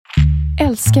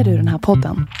Älskar du den här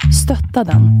podden? Stötta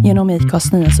den genom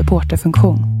IKAs nya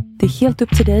supporterfunktion. Det är helt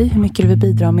upp till dig hur mycket du vill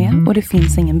bidra med och det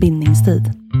finns ingen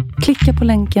bindningstid. Klicka på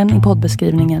länken i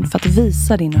poddbeskrivningen för att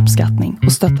visa din uppskattning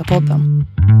och stötta podden.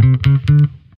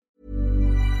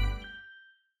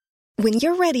 When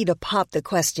you're ready to pop the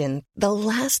question, the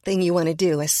last thing you want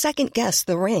to do is second guess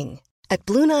the ring. At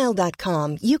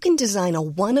BlueNile.com, you can design a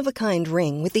one-of-a-kind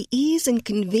ring with the ease and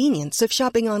convenience of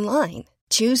shopping online.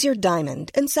 Choose your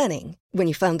diamond and setting. When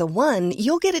you find the one,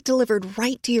 you'll get it delivered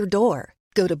right to your door.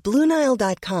 Go to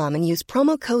BlueNile.com and use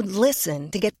promo code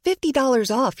LISTEN to get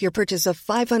 $50 off your purchase of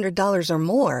 $500 or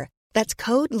more. That's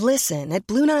code LISTEN at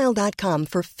BlueNile.com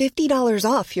for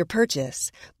 $50 off your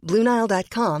purchase.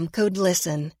 BlueNile.com, code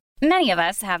LISTEN. Many of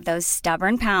us have those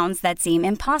stubborn pounds that seem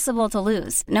impossible to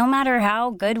lose, no matter how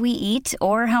good we eat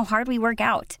or how hard we work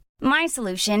out. My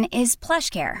solution is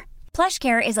PlushCare.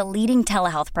 PlushCare is a leading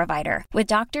telehealth provider with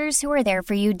doctors who are there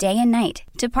for you day and night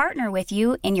to partner with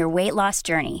you in your weight loss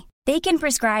journey. They can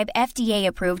prescribe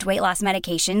FDA-approved weight loss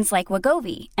medications like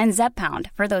Wegovy and Zepbound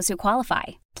for those who qualify.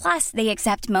 Plus, they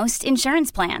accept most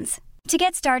insurance plans. To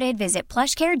get started, visit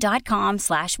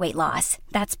plushcare.com/weightloss.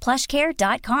 That's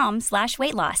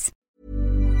plushcare.com/weightloss.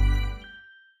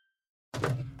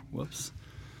 Whoops.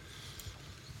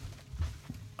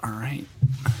 All right.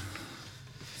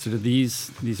 So do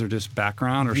these are just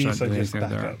background, or these should are they just go there?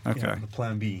 backup? Okay. Yeah, the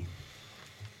plan B.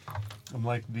 I'm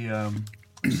like the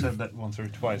you said that once or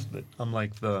twice, but I'm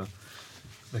like the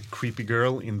creepy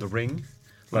girl in The Ring.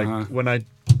 Like when I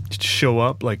show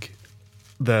up, like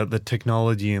the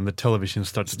technology and the television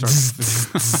starts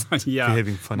yeah,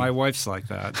 behaving funny. My wife's like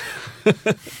that.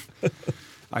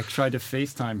 I tried to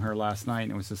FaceTime her last night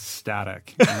and it was just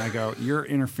static. And I go, your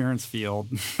interference field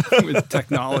with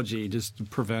technology just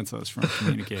prevents us from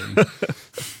communicating.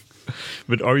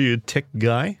 But are you a tech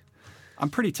guy? I'm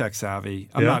pretty tech savvy.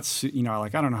 I'm not, I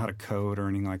don't know how to code or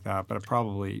anything like that, but I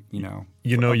probably,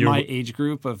 my age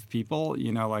group of people,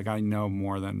 I know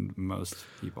more than most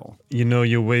people. You know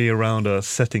your way around a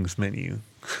settings menu.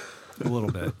 A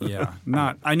little bit, yeah.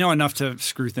 I know enough to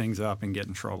screw things up and get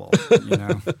in trouble,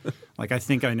 Like I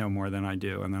think I know more than I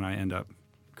do, and then I end up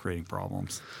creating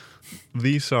problems.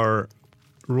 These are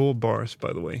raw bars,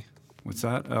 by the way. What's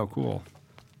that? Oh, cool.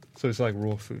 So it's like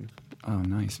raw food. Oh,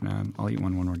 nice, man. I'll eat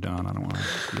one when we're done. I don't want to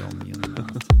feel mealy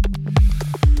mouth.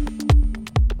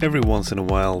 Every once in a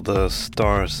while, the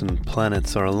stars and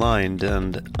planets are aligned,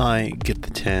 and I get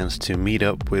the chance to meet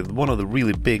up with one of the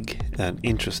really big and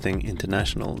interesting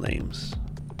international names.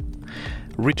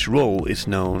 Rich Roll is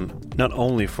known not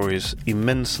only for his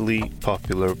immensely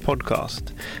popular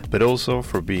podcast, but also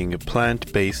for being a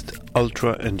plant-based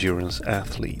ultra-endurance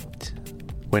athlete.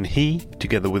 When he,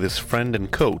 together with his friend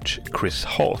and coach, Chris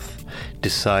Hoth,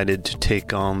 decided to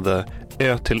take on the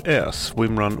Ö till Ö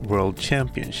Swimrun World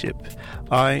Championship,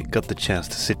 I got the chance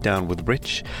to sit down with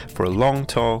Rich for a long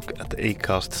talk at the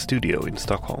Acast studio in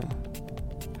Stockholm.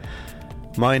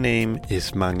 My name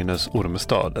is Magnus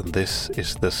Ormestad, and this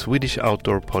is the Swedish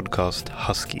outdoor podcast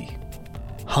Husky.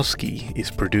 Husky is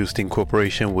produced in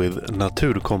cooperation with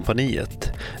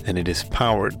Naturkompaniet, and it is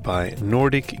powered by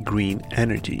Nordic Green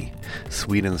Energy,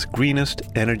 Sweden's greenest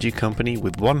energy company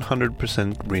with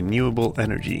 100% renewable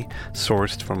energy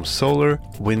sourced from solar,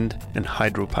 wind and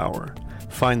hydropower.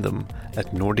 Find them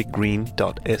at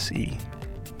nordicgreen.se.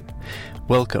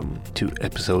 Welcome to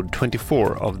episode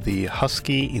 24 of the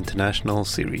Husky International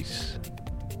series.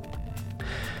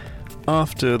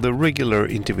 After the regular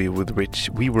interview with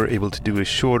Rich, we were able to do a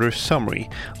shorter summary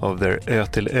of their Ö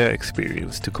till Ö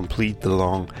experience to complete the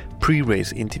long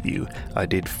pre-race interview I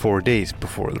did 4 days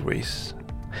before the race.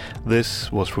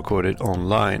 This was recorded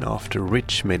online after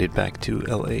Rich made it back to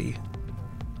LA.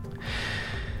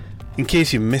 In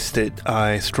case you missed it,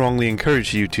 I strongly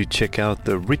encourage you to check out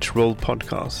the Rich Roll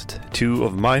podcast. 2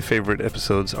 of my favorite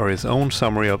episodes are his own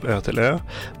summary of Ö till Ö,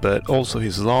 but also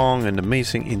his long and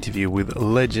amazing interview with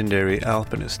legendary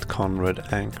alpinist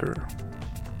Conrad Anker.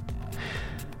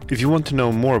 If you want to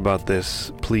know more about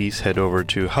this, please head over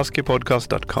to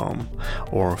huskypodcast.com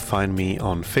or find me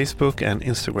on Facebook and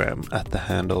Instagram at the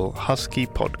handle Husky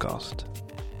Podcast.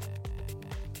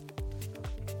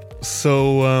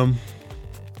 So,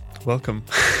 welcome.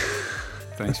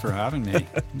 Thanks for having me.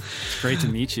 It's great to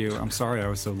meet you. I'm sorry I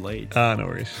was so late. No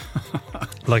worries.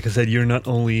 Like I said, you're not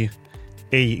only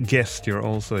a guest, you're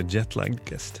also a jet-lagged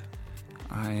guest.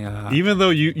 Even though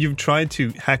you've tried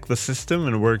to hack the system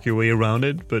and work your way around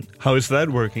it, but how is that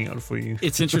working out for you?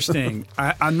 It's interesting.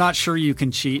 I'm not sure you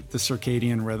can cheat the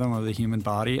circadian rhythm of the human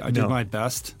body. I did my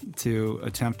best to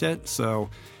attempt it. So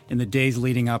in the days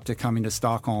leading up to coming to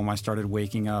Stockholm, I started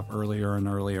waking up earlier and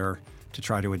earlier to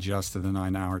try to adjust to the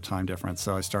 9-hour time difference.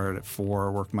 So I started at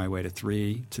 4, worked my way to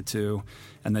 3 to 2.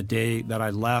 And the day that I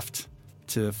left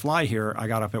to fly here, I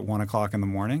got up at 1 o'clock in the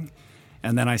morning.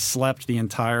 And then I slept the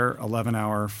entire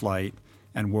 11-hour flight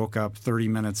and woke up 30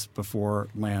 minutes before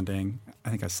landing. I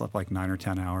think I slept like 9 or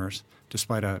 10 hours,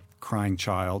 despite a crying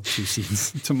child 2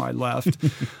 seats to my left,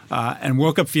 and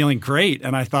woke up feeling great.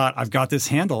 And I thought, I've got this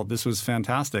handled. This was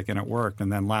fantastic, and it worked.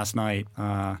 And then last night,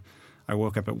 I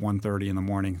woke up at 1:30 in the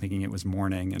morning thinking it was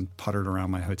morning and puttered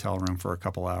around my hotel room for a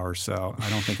couple hours. So I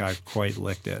don't think I quite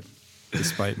licked it,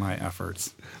 despite my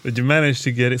efforts. But you managed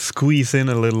to squeeze in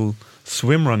a little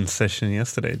swim run session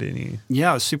yesterday, didn't you?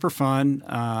 Yeah, it was super fun.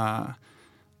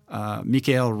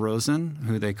 Mikael Rosen,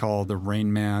 who they call the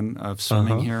Rain Man of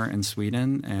swimming here in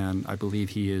Sweden, and I believe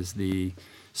he is the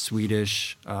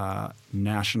Swedish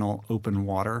national open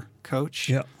water coach,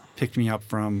 picked me up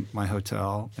from my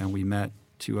hotel, and we met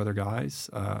 2 other guys,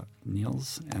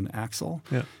 Niels and Axel.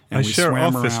 Yeah. And I share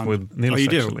office around. with Niels. Oh, you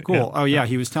do? Actually. Cool. Yeah. Oh, yeah,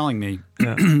 he was telling me.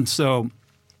 Yeah. So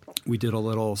we did a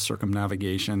little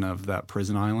circumnavigation of that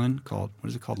prison island called, what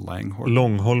is it called?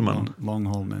 Långholmen.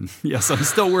 Långholmen. Yes, I'm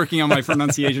still working on my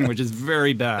pronunciation, which is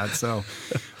very bad, so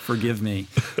forgive me.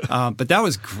 But that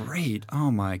was great. Oh,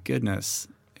 my goodness.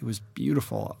 It was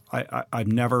beautiful. I've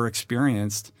never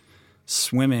experienced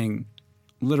swimming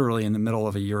literally in the middle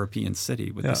of a European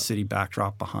city with the city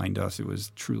backdrop behind us. It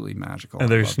was truly magical. And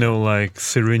there's no like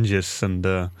syringes and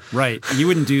right. You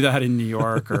wouldn't do that in New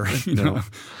York or know,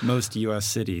 most U.S.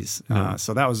 cities.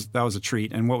 So that was a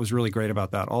treat. And what was really great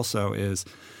about that also is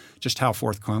just how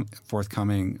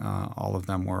forthcoming all of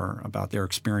them were about their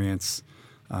experience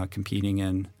competing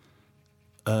in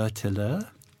Ötillö.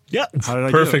 Yeah,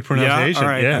 perfect pronunciation. Yeah,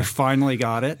 all right. Yeah. I finally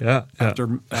got it. Yeah,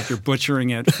 after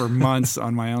butchering it for months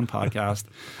on my own podcast.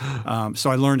 So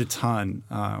I learned a ton,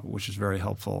 which is very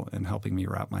helpful in helping me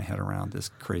wrap my head around this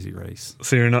crazy race.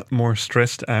 So you're not more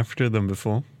stressed after than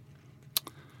before?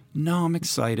 No, I'm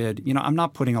excited. I'm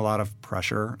not putting a lot of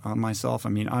pressure on myself. I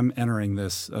mean, I'm entering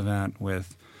this event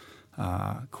with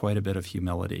quite a bit of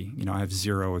humility. I have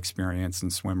 0 experience in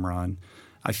swim run.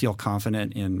 I feel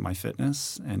confident in my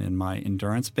fitness and in my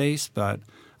endurance base, but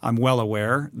I'm well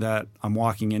aware that I'm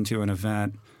walking into an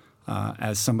event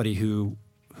as somebody who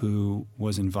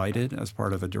was invited as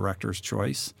part of a director's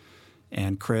choice.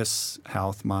 And Chris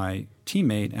Houth, my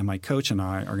teammate and my coach, and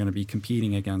I are going to be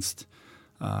competing against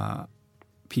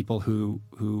people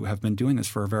who have been doing this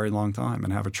for a very long time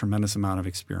and have a tremendous amount of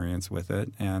experience with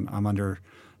it. And I'm under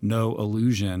no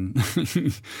illusion,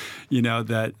 that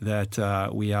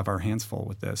we have our hands full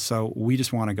with this. So we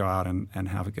just want to go out and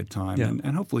have a good time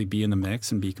and hopefully be in the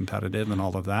mix and be competitive and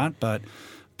all of that. But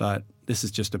this is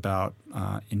just about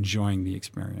enjoying the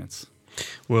experience.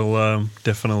 We'll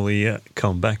definitely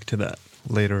come back to that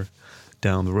later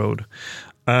down the road.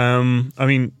 I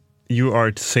mean, you are,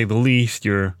 to say the least,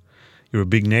 you're a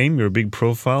big name, you're a big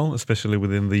profile, especially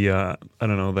within the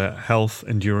the health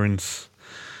endurance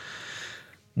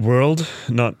world.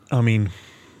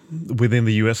 Within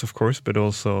the US, of course, but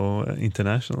also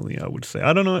internationally, I would say.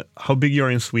 I don't know how big you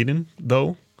are in Sweden,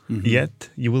 though. Mm-hmm. Yet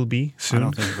you will be soon. I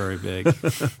don't think very big.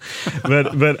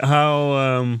 but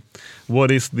how? What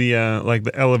is the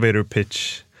the elevator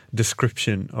pitch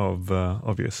description of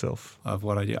yourself? Of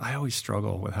what I do? I always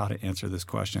struggle with how to answer this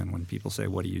question when people say,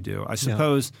 "What do you do?" I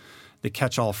suppose the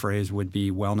catch-all phrase would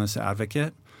be wellness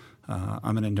advocate.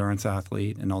 I'm an endurance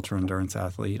athlete, an ultra-endurance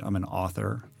athlete. I'm an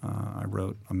author. I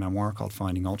wrote a memoir called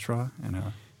Finding Ultra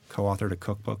and co-authored a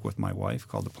cookbook with my wife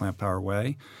called The Plant Power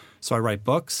Way. So I write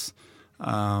books.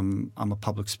 I'm a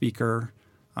public speaker.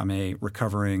 I'm a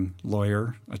recovering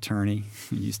lawyer, attorney.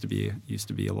 used to be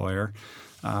a lawyer.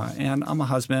 And I'm a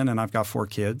husband, and I've got 4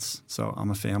 kids, so I'm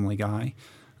a family guy.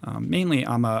 Mainly,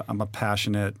 I'm a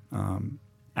passionate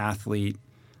athlete,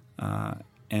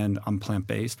 and I'm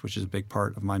plant-based, which is a big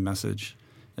part of my message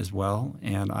as well.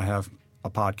 And I have a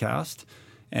podcast,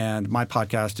 and my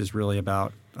podcast is really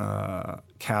about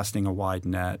casting a wide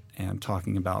net and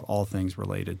talking about all things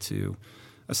related to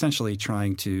essentially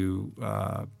trying to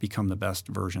become the best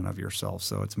version of yourself.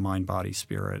 So it's mind, body,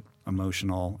 spirit,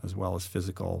 emotional, as well as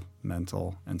physical,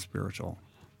 mental, and spiritual.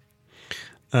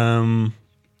 That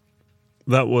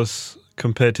was,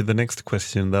 compared to the next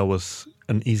question, that was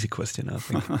an easy question, I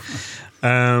think.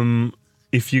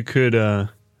 If you could,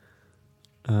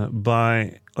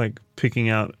 by picking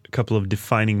out a couple of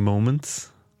defining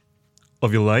moments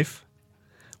of your life,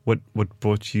 what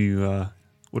brought you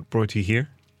here?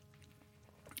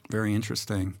 Very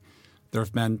interesting. There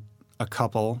have been a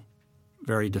couple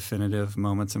very definitive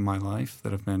moments in my life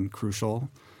that have been crucial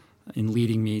in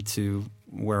leading me to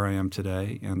where I am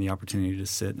today and the opportunity to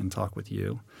sit and talk with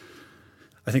you.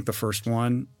 I think the first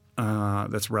one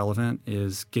that's relevant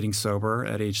is getting sober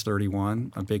at age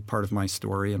 31. A big part of my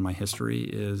story and my history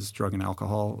is drug and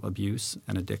alcohol abuse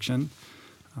and addiction.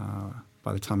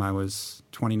 By the time I was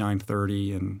 29,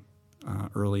 30, and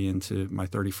early into my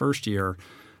 31st year,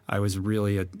 I was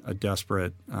really a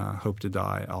desperate,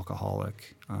 hope-to-die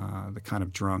alcoholic, the kind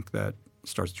of drunk that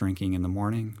starts drinking in the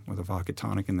morning with a vodka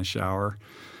tonic in the shower,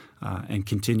 and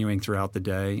continuing throughout the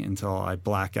day until I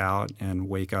black out and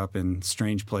wake up in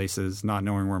strange places, not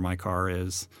knowing where my car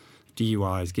is,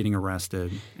 DUIs, getting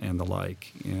arrested, and the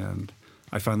like. And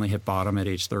I finally hit bottom at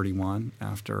age 31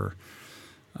 after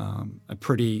a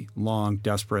pretty long,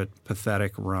 desperate,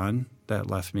 pathetic run that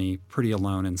left me pretty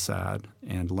alone and sad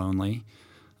and lonely,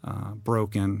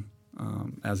 broken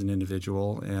as an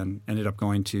individual, and ended up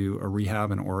going to a rehab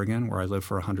in Oregon where I lived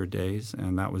for 100 days.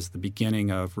 And that was the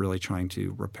beginning of really trying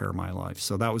to repair my life.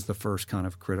 So that was the first kind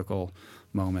of critical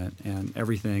moment. And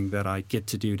everything that I get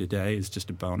to do today is just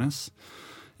a bonus.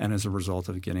 And as a result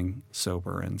of getting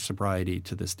sober, and sobriety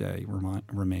to this day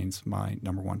remains my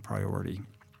number one priority.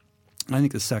 I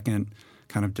think the second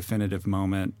kind of definitive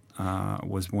moment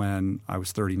was when I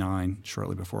was 39,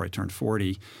 shortly before I turned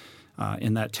 40.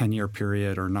 In that 10-year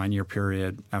period or 9-year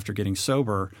period after getting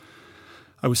sober,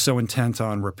 I was so intent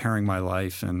on repairing my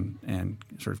life and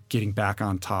sort of getting back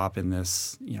on top in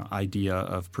this idea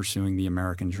of pursuing the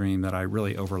American dream that I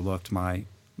really overlooked my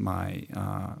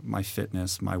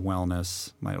fitness, my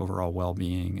wellness, my overall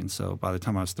well-being. And so by the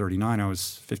time I was 39, I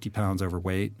was 50 pounds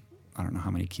overweight. I don't know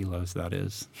how many kilos that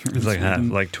is. It's like half,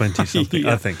 like 20-something,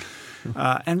 yeah. I think.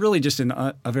 And really just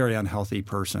a very unhealthy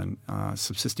person,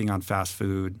 subsisting on fast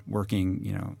food,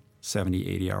 working 70,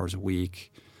 80 hours a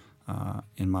week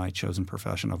in my chosen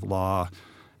profession of law.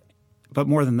 But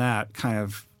more than that, kind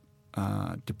of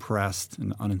depressed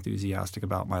and unenthusiastic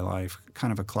about my life,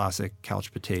 kind of a classic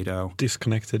couch potato.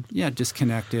 Disconnected. Yeah,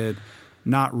 disconnected,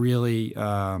 not really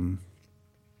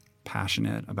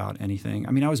passionate about anything.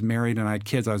 I mean, I was married and I had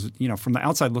kids. I was, from the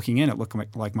outside looking in, it looked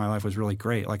like my life was really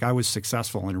great. Like I was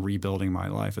successful in rebuilding my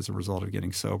life as a result of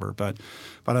getting sober. But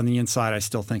on the inside, I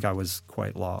still think I was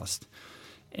quite lost.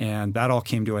 And that all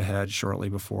came to a head shortly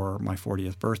before my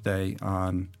 40th birthday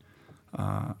on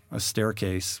a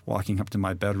staircase walking up to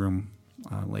my bedroom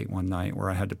late one night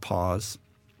where I had to pause.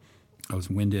 I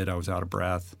was winded. I was out of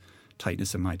breath,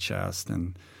 tightness in my chest.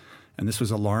 And this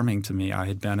was alarming to me. I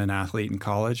had been an athlete in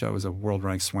college. I was a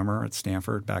world-ranked swimmer at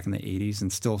Stanford back in the 80s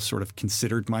and still sort of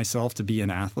considered myself to be an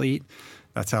athlete.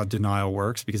 That's how denial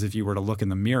works, because if you were to look in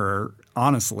the mirror,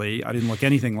 honestly, I didn't look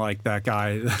anything like that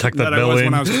guy that I was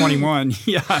when I was 21.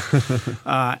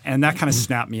 Yeah. And that kind of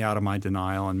snapped me out of my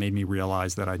denial and made me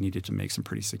realize that I needed to make some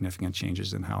pretty significant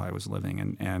changes in how I was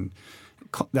living. And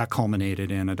that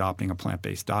culminated in adopting a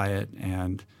plant-based diet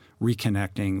and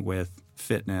reconnecting with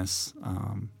fitness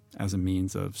as a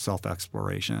means of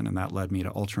self-exploration, and that led me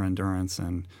to ultra-endurance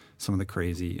and some of the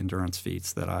crazy endurance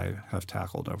feats that I have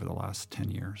tackled over the last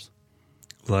 10 years.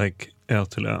 Like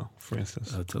Ötillö, for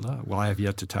instance. Ötillö. Well, I have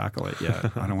yet to tackle it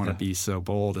yet. I don't want to be so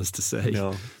bold as to say.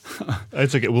 No.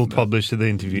 It's okay. We'll publish the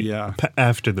interview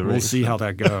after the race. We'll see how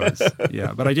that goes.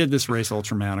 Yeah, but I did this race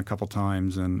Ultraman a couple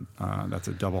times, and that's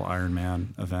a double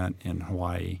Ironman event in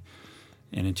Hawaii.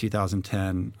 And in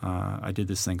 2010, I did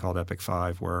this thing called Epic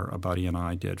 5, where a buddy and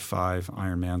I did 5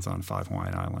 Ironmans on 5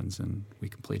 Hawaiian islands, and we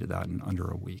completed that in under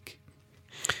a week.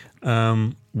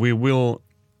 We will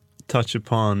touch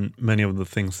upon many of the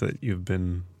things that you've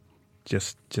been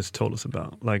just told us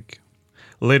about, like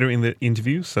later in the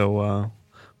interview. So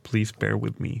please bear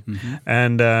with me. Mm-hmm.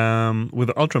 And with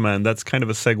Ultraman, that's kind of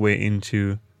a segue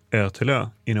into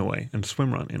Ötillö in a way, and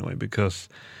swimrun in a way, because.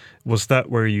 Was that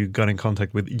where you got in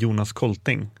contact with Jonas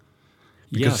Kolting?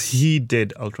 Because he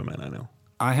did Ultraman, I know.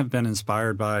 I have been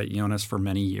inspired by Jonas for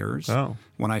many years. Oh.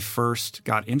 When I first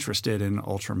got interested in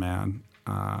Ultraman,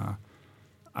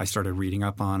 I started reading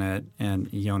up on it,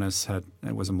 and Jonas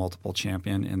was a multiple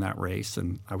champion in that race,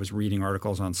 and I was reading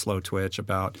articles on Slow Twitch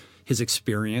about his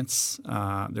experience.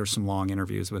 There's some long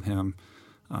interviews with him.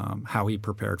 How he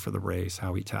prepared for the race,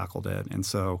 how he tackled it. And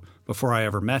so before I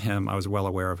ever met him, I was well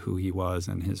aware of who he was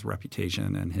and his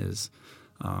reputation and his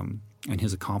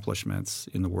accomplishments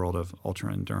in the world of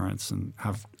ultra-endurance, and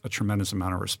have a tremendous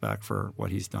amount of respect for what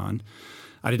he's done.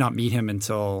 I did not meet him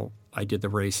until I did the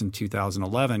race in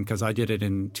 2011, because I did it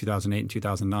in 2008 and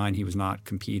 2009. He was not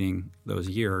competing those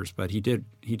years, but he did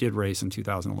race in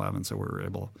 2011, so we were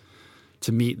able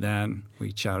to meet then.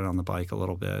 We chatted on the bike a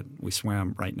little bit. We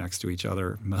swam right next to each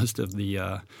other most of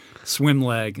the swim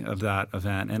leg of that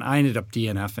event. And I ended up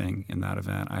DNFing in that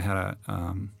event. I had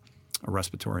a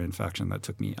respiratory infection that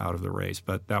took me out of the race.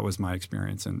 But that was my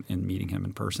experience in meeting him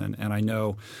in person. And I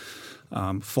know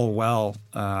full well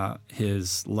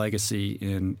his legacy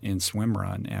in swim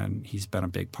run, and he's been a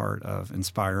big part of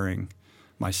inspiring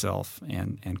myself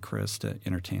and Chris to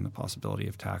entertain the possibility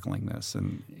of tackling this.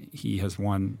 And he has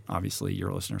won, obviously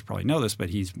your listeners probably know this, but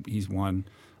he's won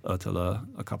Ötillö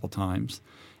a couple times.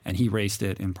 And he raced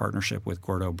it in partnership with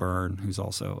Gordo Byrne, who's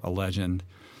also a legend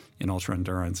in ultra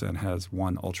endurance and has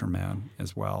won Ultraman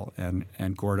as well. And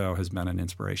Gordo has been an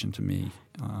inspiration to me,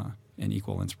 an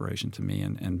equal inspiration to me,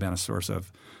 and been a source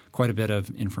of quite a bit of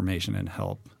information and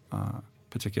help,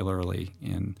 particularly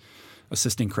in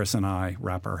assisting Chris and I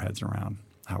wrap our heads around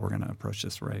how we're going to approach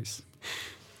this race.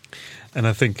 And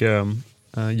I think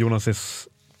Jonas is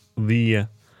the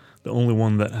only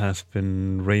one that has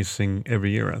been racing every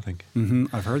year, I think.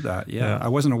 Mm-hmm. I've heard that, yeah. I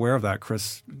wasn't aware of that.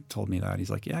 Chris told me that. He's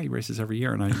like, yeah, he races every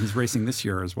year, and he's racing this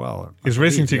year as well. He's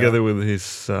racing together with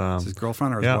his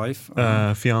girlfriend or his wife?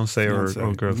 Fiance or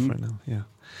girlfriend now, yeah.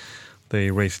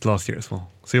 They raced last year as well.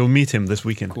 So you'll meet him this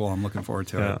weekend. Cool, I'm looking forward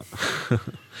to it.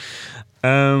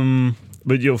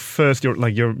 But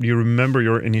you remember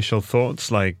your initial thoughts,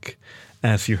 like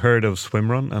as you heard of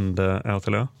Swimrun and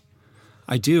Ötillö?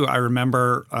 I do. I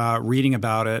remember reading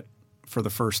about it for the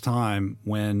first time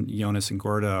when Jonas and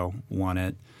Gordo won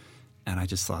it, and I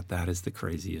just thought that is the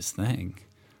craziest thing.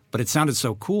 But it sounded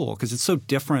so cool because it's so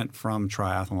different from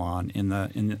triathlon in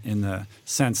the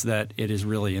sense that it is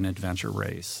really an adventure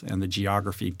race, and the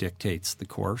geography dictates the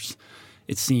course.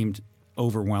 It seemed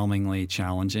overwhelmingly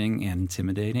challenging and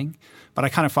intimidating, but I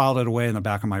kind of filed it away in the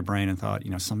back of my brain and thought,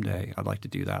 someday I'd like to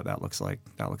do that. That looks like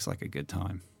a good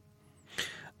time.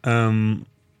 And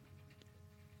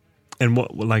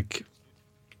what, like,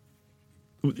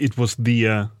 it was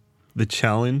the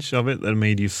challenge of it that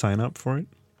made you sign up for it?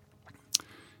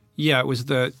 Yeah, it was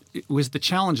the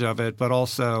challenge of it, but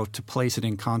also to place it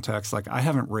in context. Like, I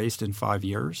haven't raced in 5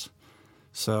 years,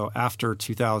 so after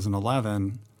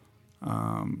 2011,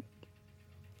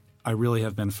 I really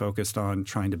have been focused on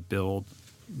trying to build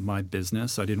my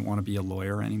business. I didn't want to be a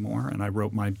lawyer anymore, and I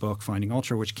wrote my book, Finding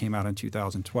Ultra, which came out in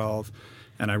 2012.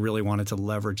 And I really wanted to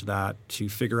leverage that to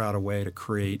figure out a way to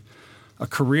create a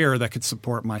career that could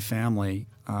support my family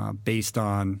based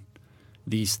on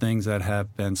these things that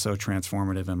have been so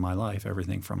transformative in my life,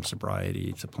 everything from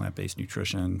sobriety to plant-based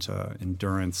nutrition to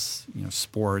endurance,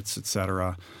 sports, et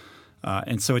cetera.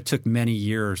 And so it took many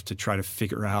years to try to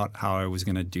figure out how I was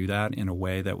going to do that in a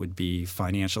way that would be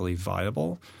financially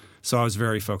viable. So I was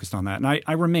very focused on that. And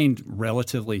I remained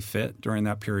relatively fit during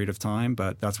that period of time,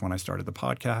 but that's when I started the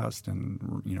podcast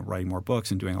and writing more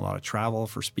books and doing a lot of travel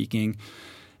for speaking.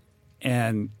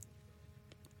 And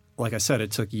like I said, it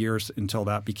took years until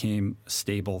that became a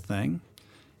stable thing.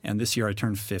 And this year I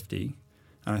turned 50,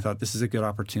 and I thought this is a good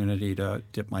opportunity to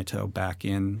dip my toe back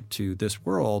into this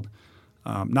world,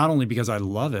 not only because I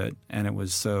love it and it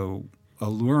was so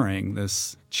alluring,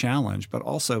 this challenge, but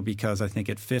also because I think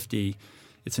at 50 –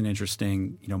 it's an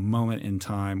interesting, moment in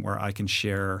time where I can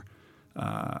share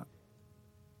not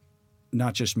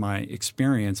just my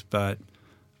experience, but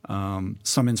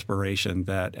some inspiration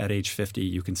that at age 50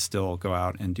 you can still go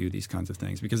out and do these kinds of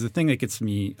things. Because the thing that gets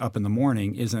me up in the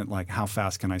morning isn't like how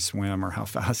fast can I swim or how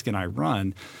fast can I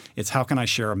run. It's how can I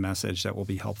share a message that will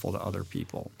be helpful to other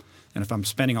people. And if I'm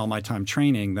spending all my time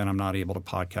training, then I'm not able to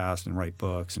podcast and write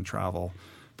books and travel.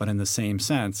 But in the same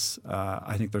sense,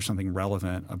 I think there's something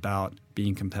relevant about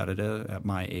being competitive at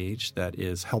my age that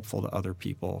is helpful to other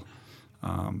people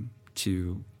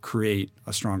to create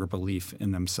a stronger belief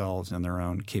in themselves and their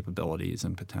own capabilities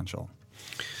and potential.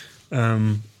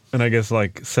 And I guess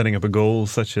like setting up a goal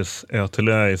such as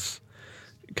Ötillö is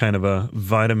kind of a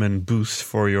vitamin boost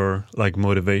for your like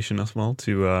motivation as well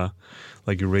to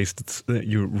like you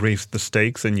raised the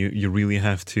stakes and you really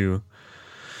have to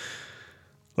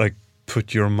like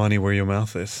put your money where your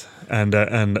mouth is and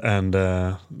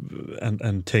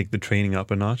take the training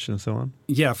up a notch and so on.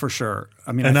 Yeah, for sure.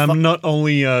 I mean, I'm not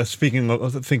only thinking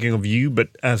of you, but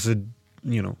as a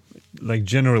like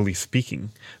generally speaking,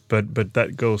 but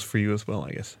that goes for you as well,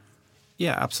 I guess.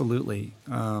 Yeah, absolutely.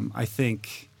 I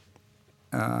think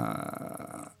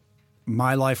my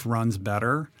life runs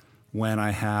better when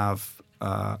I have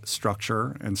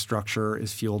structure, and structure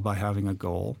is fueled by having a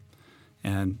goal.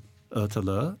 And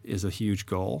Ötillö is a huge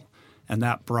goal, and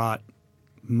that brought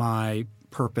my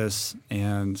purpose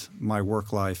and my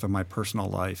work life and my personal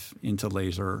life into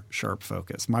laser sharp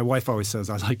focus. My wife always says,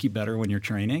 I like you better when you're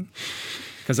training,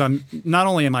 because I'm not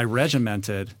only am I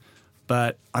regimented,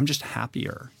 but I'm just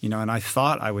happier, and I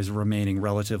thought I was remaining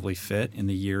relatively fit in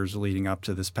the years leading up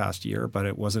to this past year, but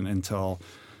it wasn't until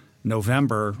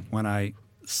November when I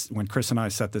when Chris and I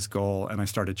set this goal and I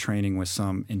started training with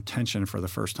some intention for the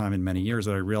first time in many years,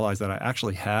 that I realized that I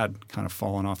actually had kind of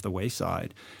fallen off the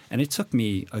wayside. And it took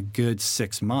me a good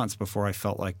 6 months before I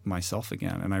felt like myself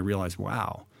again. And I realized,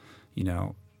 wow,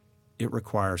 it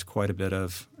requires quite a bit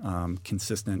of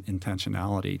consistent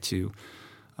intentionality to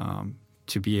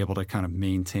be able to kind of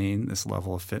maintain this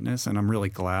level of fitness. And I'm really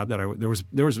glad that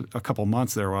there was a couple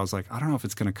months there where I was like, I don't know if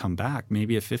it's going to come back.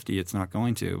 Maybe at 50 it's not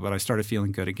going to. But I started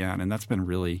feeling good again, and that's been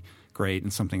really great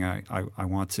and something I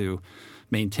want to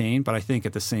maintain. But I think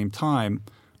at the same time,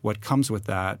 what comes with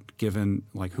that, given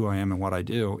like who I am and what I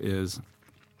do, is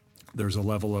there's a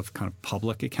level of kind of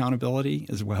public accountability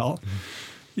as well.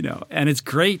 And it's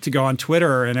great to go on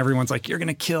Twitter and everyone's like, you're going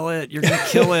to kill it. You're going to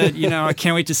kill it. I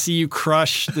can't wait to see you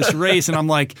crush this race. And I'm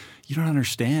like, you don't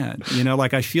understand.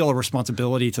 Like I feel a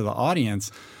responsibility to the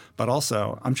audience, but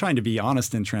also I'm trying to be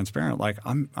honest and transparent. Like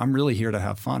I'm really here to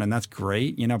have fun, and that's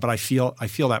great. But I feel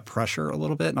that pressure a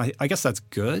little bit, and I guess that's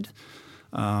good.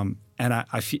 And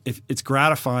I feel it's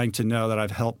gratifying to know that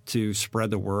I've helped to spread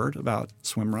the word about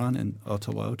swimrun and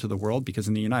Otolo to the world, because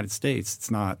in the United States, it's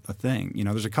not a thing.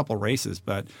 There's a couple races,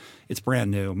 but it's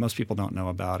brand new. Most people don't know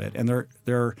about it. And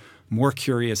they're more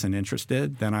curious and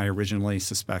interested than I originally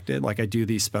suspected. Like I do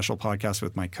these special podcasts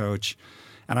with my coach,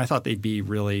 and I thought they'd be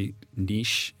really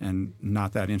niche and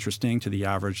not that interesting to the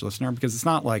average listener, because it's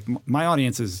not like my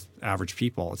audience is average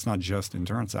people. It's not just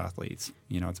endurance athletes.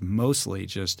 It's mostly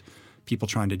just people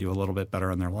trying to do a little bit better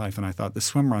in their life. And I thought the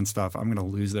swim run stuff, I'm going to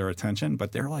lose their attention,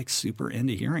 but they're like super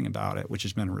into hearing about it, which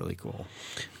has been really cool.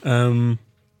 But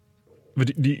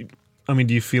do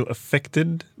you feel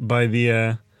affected by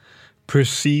the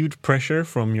perceived pressure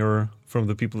from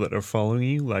the people that are following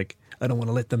you? Like, I don't want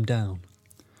to let them down.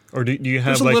 Or do you have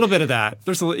There's a little bit of that.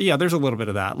 There's a little bit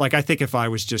of that. Like, I think if I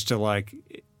was just to like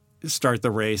start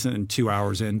the race and 2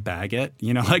 hours in, bag it,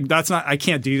 like that's not, I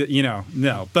can't do that,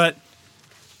 no. But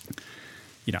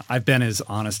I've been as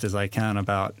honest as I can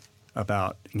about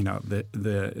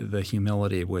the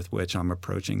humility with which I'm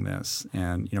approaching this.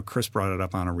 And Chris brought it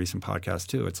up on a recent podcast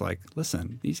too. It's like,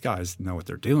 listen, these guys know what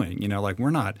they're doing. Like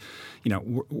we're not,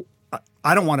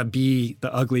 I don't want to be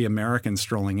the ugly American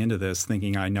strolling into this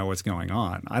thinking I know what's going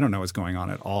on. I don't know what's going on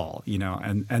at all.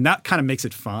 And that kind of makes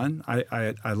it fun.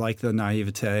 I like the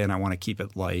naivete, and I want to keep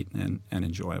it light and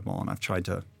enjoyable. And I've tried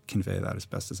to convey that as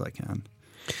best as I can.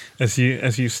 As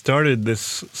you started this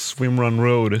swim run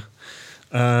road,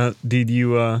 did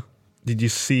you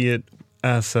see it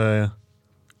as a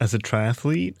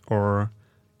triathlete, or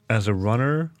as a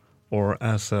runner, or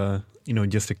as a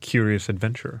just a curious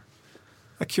adventurer?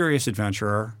 A curious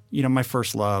adventurer. My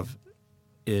first love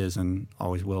is and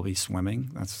always will be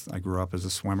swimming. I grew up as a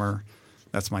swimmer.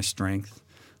 That's my strength,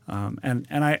 and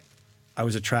I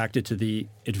was attracted to the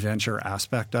adventure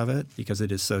aspect of it because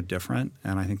it is so different,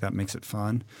 and I think that makes it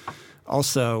fun.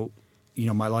 Also,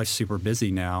 my life's super busy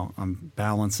now. I'm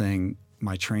balancing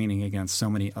my training against so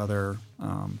many other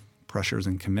pressures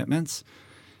and commitments.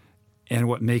 And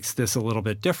what makes this a little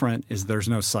bit different is there's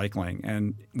no cycling.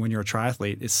 And when you're a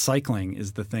triathlete, cycling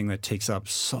is the thing that takes up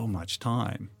so much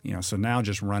time. So now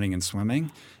just running and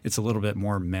swimming, it's a little bit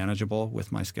more manageable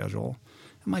with my schedule.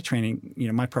 My training,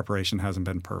 my preparation hasn't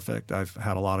been perfect. I've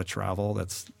had a lot of travel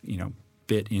that's,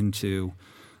 bit into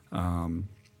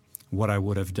what I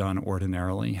would have done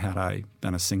ordinarily had I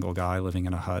been a single guy living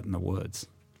in a hut in the woods.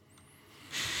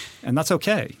 And that's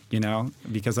okay,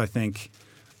 because I think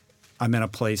I'm in a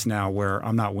place now where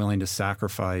I'm not willing to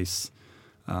sacrifice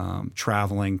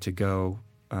traveling to go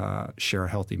share a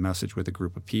healthy message with a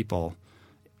group of people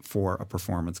for a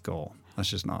performance goal. That's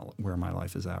just not where my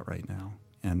life is at right now.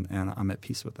 And I'm at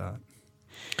peace with that.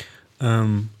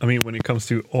 When it comes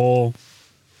to all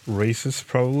races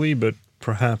probably, but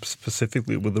perhaps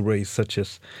specifically with a race such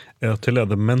as Ötillö,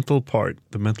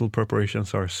 the mental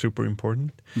preparations are super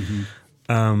important.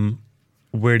 Mm-hmm.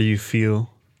 Where do you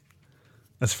feel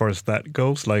as far as that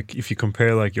goes? Like if you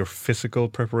compare like your physical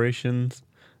preparations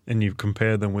and you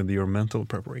compare them with your mental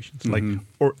preparations,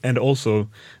 mm-hmm. and also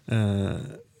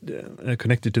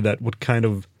connected to that, what kind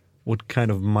of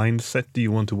mindset do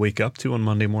you want to wake up to on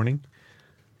Monday morning?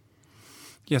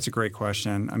 Yeah, it's a great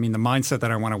question. The mindset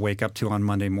that I want to wake up to on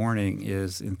Monday morning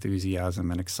is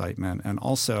enthusiasm and excitement, and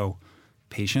also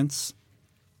patience.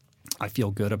 I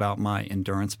feel good about my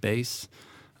endurance base.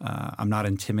 I'm not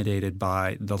intimidated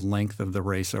by the length of the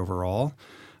race overall.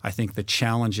 I think the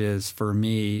challenges for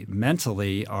me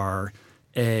mentally are,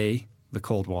 A, the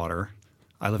cold water.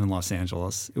 I live in Los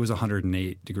Angeles. It was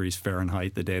 108 degrees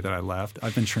Fahrenheit the day that I left.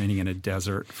 I've been training in a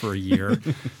desert for a year.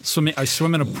 I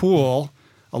swim in a pool.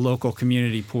 a local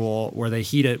community pool where they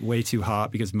heat it way too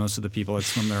hot because most of the people that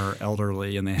swim there are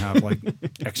elderly and they have like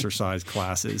exercise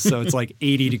classes. So it's like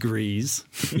 80 degrees,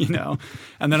 you know.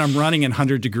 And then I'm running in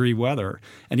 100-degree weather.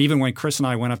 And even when Chris and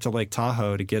I went up to Lake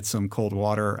Tahoe to get some cold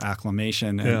water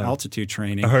acclimation and altitude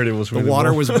training, I heard it was really the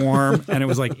water warm. was warm and it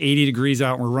was like 80 degrees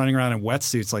out and we're running around in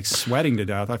wetsuits like sweating to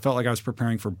death. I felt like I was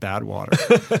preparing for bad water.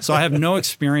 So I have no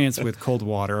experience with cold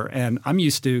water, and I'm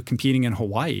used to competing in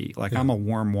Hawaii. Like I'm a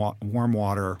warm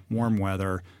water, warm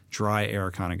weather, dry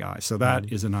air kind of guy. So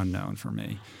that is an unknown for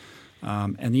me.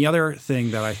 And the other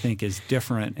thing that I think is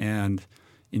different and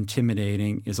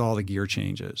intimidating is all the gear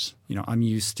changes. You know,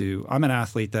 I'm an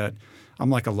athlete that I'm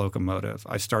like a locomotive.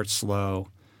 I start slow,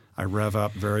 I rev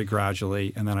up very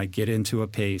gradually, and then I get into a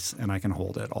pace and I can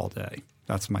hold it all day.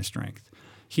 That's my strength.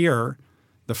 Here,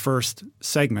 the first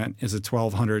segment is a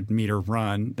 1,200-meter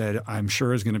run that I'm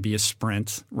sure is going to be a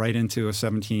sprint right into a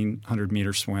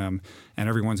 1,700-meter swim, and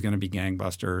everyone's going to be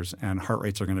gangbusters, and heart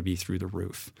rates are going to be through the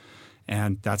roof.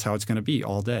 And that's how it's going to be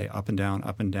all day, up and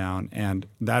down, and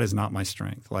that is not my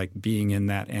strength. Like being in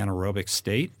that anaerobic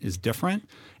state is different,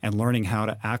 and learning how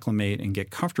to acclimate and get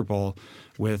comfortable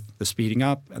with the speeding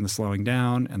up and the slowing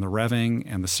down and the revving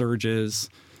and the surges.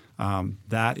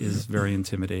 That is very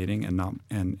intimidating and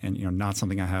not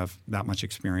something I have that much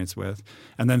experience with.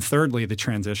 And then thirdly, the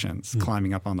transitions,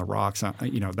 climbing up on the rocks.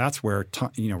 That's where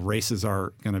races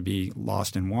are going to be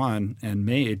lost and won and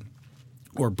made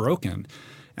or broken.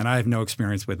 And I have no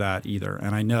experience with that either.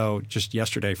 And I know just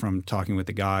yesterday from talking with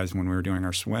the guys when we were doing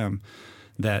our swim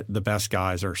that the best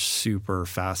guys are super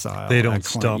facile. They don't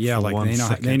stop for 1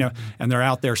 second. They know, and they're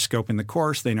out there scoping the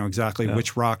course. They know exactly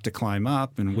which rock to climb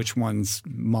up and which one's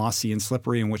mossy and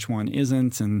slippery and which one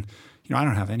isn't. And I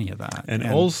don't have any of that. And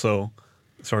also,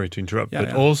 sorry to interrupt,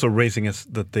 also racing is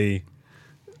that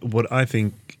what I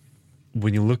think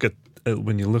when you look at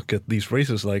these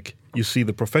races, like you see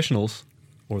the professionals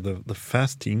or the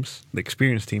fast teams, the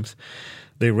experienced teams,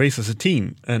 they race as a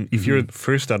team. And if you're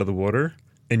first out of the water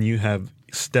and you have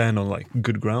stand on like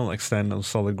good ground, like stand on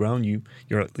solid ground,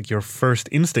 your first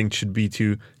instinct should be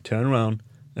to turn around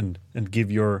and give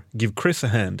Chris a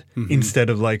hand instead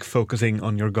of like focusing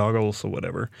on your goggles or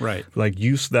whatever. Right. Like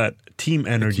use that team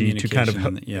energy to kind of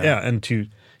and to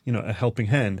a helping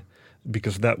hand,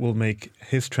 because that will make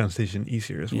his transition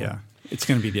easier as well. Yeah. It's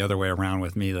going to be the other way around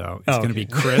with me, though. It's going to be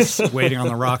Chris waiting on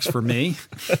the rocks for me.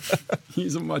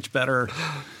 He's a much better,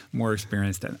 more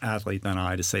experienced athlete than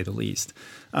I, to say the least.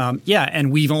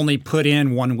 And we've only put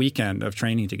in 1 weekend of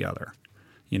training together,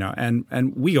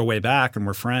 and we go way back and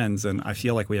we're friends, and I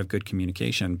feel like we have good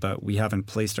communication, but we haven't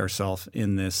placed ourselves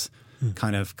in this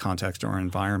kind of context or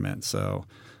environment. So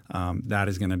that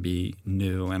is going to be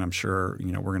new, and I'm sure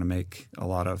we're going to make a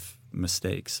lot of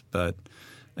mistakes, but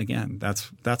again,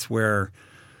 that's where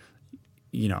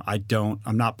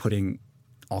I'm not putting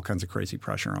all kinds of crazy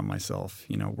pressure on myself.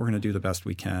 We're going to do the best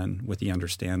we can with the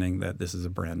understanding that this is a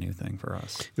brand new thing for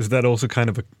us. Is that also kind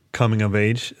of a coming of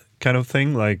age kind of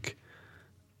thing? Like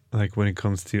when it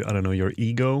comes to, I don't know, your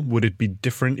ego, would it be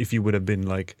different if you would have been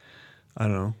like, I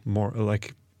don't know, more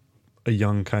like a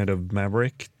young kind of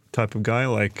maverick type of guy?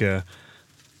 Like,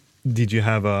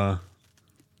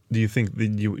 do you think that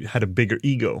you had a bigger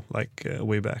ego like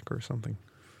way back or something?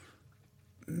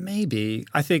 Maybe.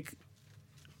 I think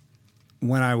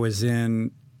when I was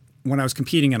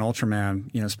competing in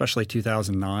Ultraman, especially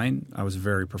 2009, I was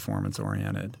very performance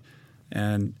oriented.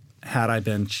 And had I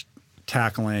been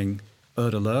tackling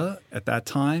au-delà at that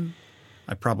time,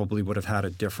 I probably would have had a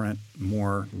different,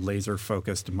 more laser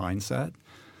focused mindset.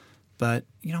 But,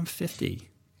 I'm 50.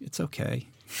 It's okay.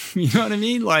 You know what I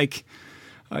mean?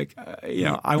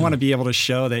 I want to be able to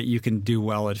show that you can do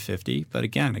well at 50. But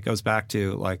again, it goes back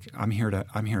to like I'm here to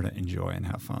enjoy and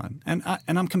have fun, and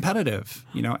I'm competitive,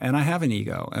 and I have an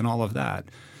ego and all of that.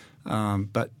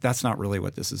 But that's not really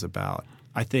what this is about.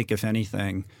 I think if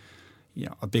anything,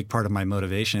 a big part of my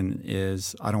motivation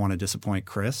is I don't want to disappoint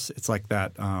Chris. It's like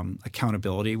that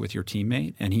accountability with your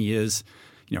teammate, and he is,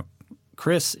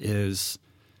 Chris is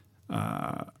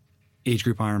age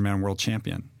group Ironman world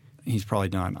champion. He's probably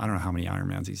done, I don't know how many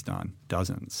Ironmans he's done,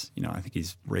 dozens. I think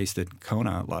he's raced at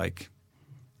Kona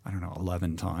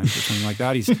 11 times or something like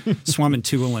that. He's swum in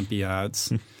 2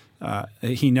 Olympiads.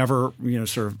 He never,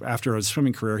 sort of after his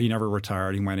swimming career, he never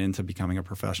retired. He went into becoming a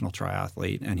professional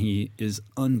triathlete, and he is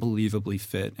unbelievably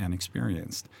fit and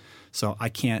experienced. So I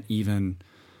can't even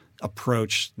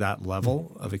approach that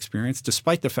level of experience,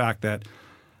 despite the fact that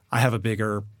I have a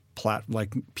bigger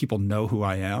people know who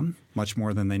I am much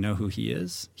more than they know who he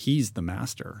is. He's the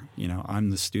master,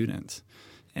 I'm the student.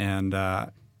 And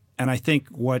I think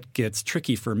what gets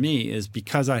tricky for me is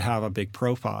because I have a big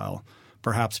profile,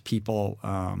 perhaps people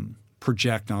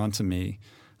project onto me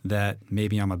that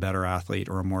maybe I'm a better athlete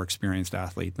or a more experienced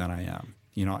athlete than I am.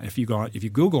 You know, if you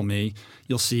Google me,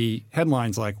 you'll see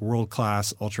headlines like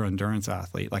world-class ultra-endurance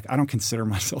athlete. Like, I don't consider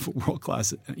myself a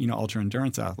world-class,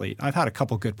 ultra-endurance athlete. I've had a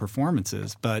couple good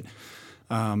performances, but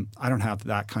I don't have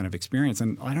that kind of experience,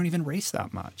 and I don't even race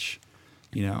that much.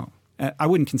 You know, I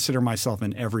wouldn't consider myself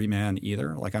an everyman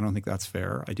either. Like, I don't think that's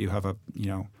fair. I do have a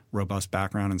robust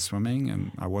background in swimming,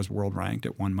 and I was world ranked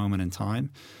at one moment in time.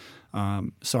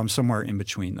 So I'm somewhere in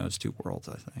between those two worlds,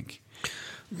 I think.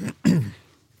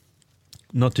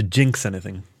 Not to jinx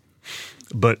anything,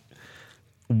 but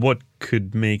what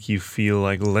could make you feel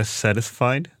like less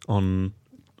satisfied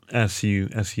as you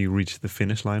reach the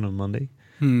finish line on Monday?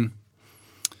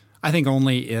 I think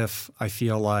only if I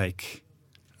feel like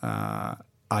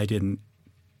I didn't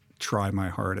try my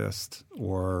hardest,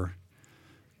 or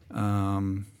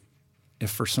if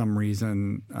for some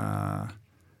reason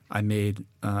I made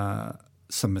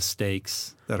some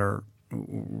mistakes that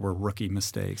were rookie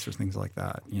mistakes or things like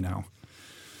that,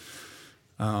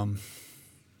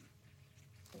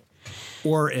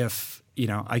 or if,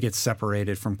 I get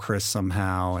separated from Chris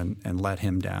somehow and let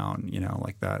him down,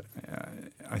 like that,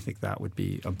 I think that would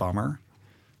be a bummer.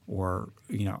 Or,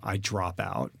 I drop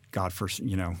out. It's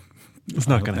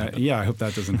not going to happen. Yeah, I hope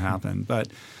that doesn't happen. But,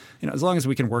 as long as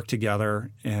we can work together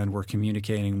and we're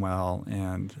communicating well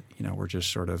and, we're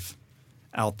just sort of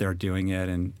out there doing it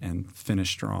and finish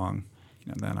strong,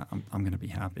 then I'm going to be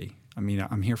happy. I mean,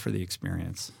 I'm here for the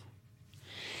experience.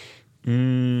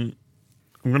 I'm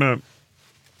going to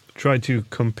try to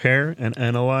compare and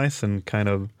analyze and kind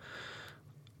of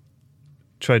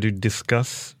try to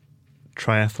discuss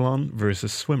triathlon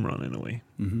versus swimrun in a way.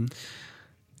 Mm-hmm.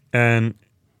 And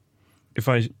if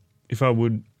I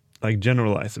would like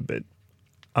generalize a bit,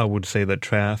 I would say that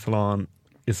triathlon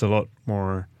is a lot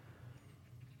more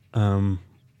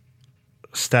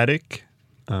static,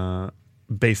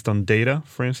 based on data,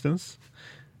 for instance.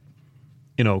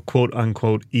 Quote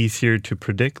unquote easier to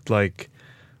predict, like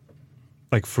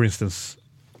for instance,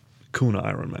 Kona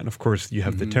Ironman. Of course, you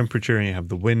have the temperature and you have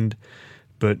the wind,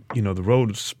 but the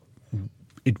roads,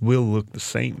 it will look the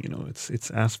same. It's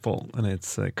asphalt and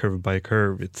it's curve by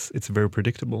curve. It's very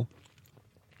predictable.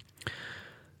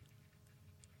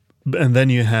 And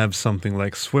then you have something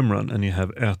like swimrun, and you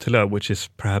have Ötillö, which is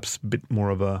perhaps a bit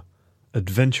more of a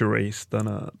adventure race than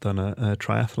a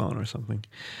triathlon or something.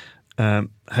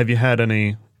 Have you had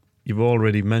any? You've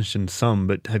already mentioned some,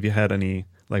 but have you had any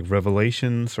like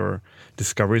revelations or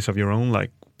discoveries of your own, like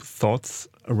thoughts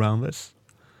around this?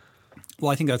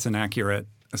 Well, I think that's an accurate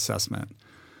assessment.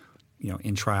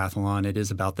 In triathlon, it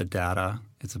is about the data.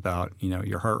 It's about,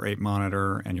 your heart rate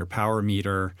monitor and your power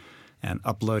meter and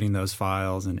uploading those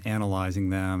files and analyzing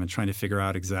them and trying to figure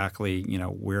out exactly,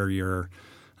 where your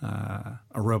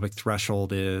aerobic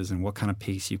threshold is and what kind of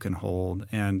pace you can hold.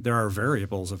 And there are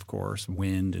variables, of course,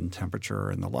 wind and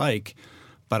temperature and the like,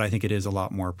 but I think it is a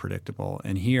lot more predictable.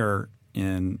 And here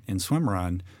in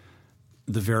swimrun,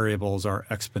 the variables are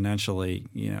exponentially,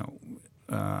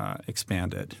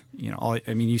 expanded.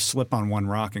 You slip on one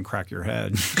rock and crack your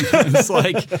head. It's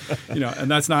like, and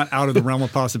that's not out of the realm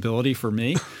of possibility for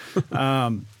me.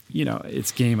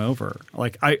 It's game over.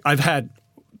 Like I've had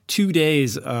 2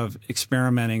 days of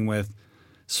experimenting with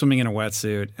swimming in a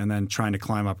wetsuit and then trying to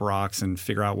climb up rocks and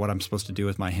figure out what I'm supposed to do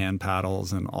with my hand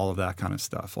paddles and all of that kind of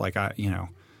stuff. Like I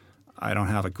don't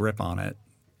have a grip on it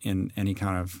in any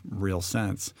kind of real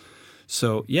sense.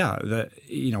 So yeah,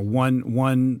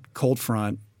 one cold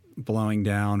front blowing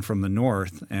down from the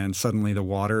north and suddenly the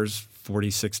water's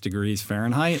 46 degrees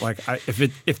Fahrenheit. Like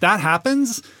if that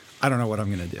happens, I don't know what I'm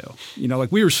going to do.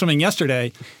 Like we were swimming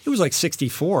yesterday, it was like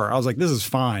 64. I was like, this is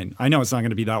fine. I know it's not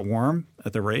going to be that warm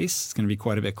at the race. It's going to be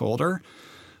quite a bit colder.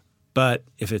 But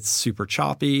if it's super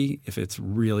choppy, if it's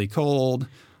really cold,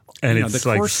 and it's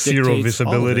like zero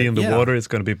visibility in the water, it's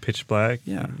going to be pitch black.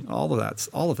 Yeah, all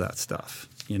of that stuff.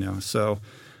 So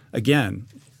again,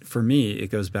 for me,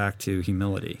 it goes back to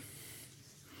humility.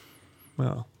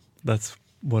 Well, that's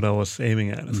what I was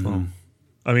aiming at as well.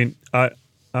 I mean, I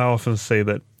often say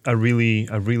that I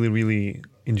really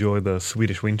enjoy the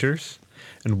Swedish winters.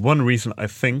 And one reason I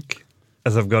think,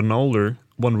 as I've gotten older,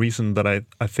 one reason that I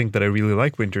think that I really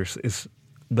like winters is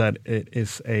that it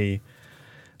is a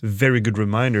very good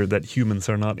reminder that humans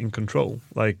are not in control.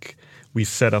 Like we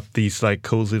set up these like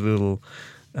cozy little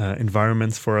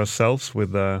environments for ourselves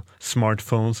with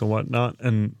smartphones and whatnot,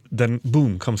 and then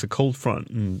boom comes a cold front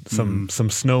and some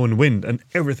snow and wind, and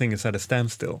everything is at a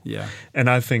standstill. Yeah, and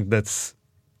I think that's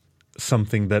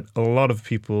something that a lot of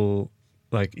people,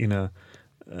 like in a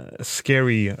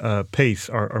scary pace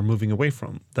are moving away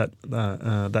from that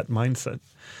mindset.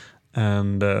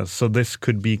 And so this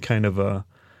could be kind of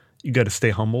you got to stay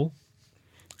humble.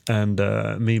 And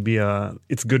maybe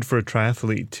it's good for a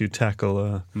triathlete to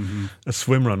tackle a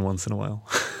swim run once in a while.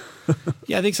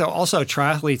 Yeah, I think so. Also,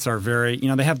 triathletes are very,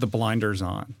 they have the blinders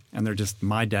on and they're just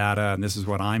my data and this is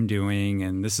what I'm doing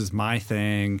and this is my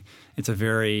thing. It's a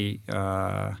very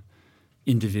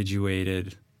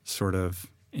individuated sort of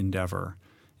endeavor.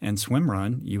 And swim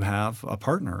run, you have a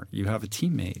partner, you have a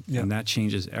teammate, and that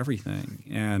changes everything.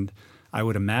 And I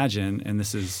would imagine, and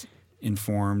this is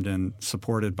informed and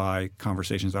supported by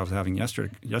conversations I was having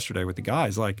yesterday with the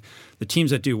guys, like the teams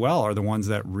that do well are the ones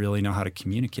that really know how to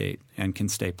communicate and can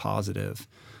stay positive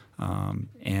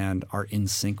and are in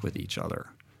sync with each other.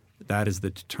 That is the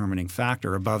determining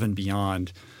factor above and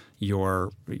beyond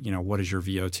your, what is your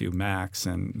VO2 max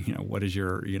and, what is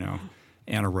your,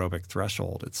 anaerobic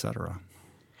threshold, et cetera.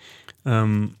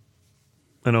 And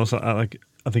also, I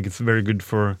think it's very good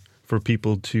for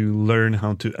people to learn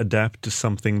how to adapt to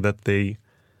something that they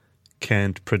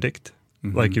can't predict.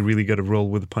 Mm-hmm. Like you really got to roll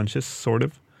with the punches, sort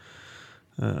of.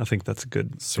 I think that's a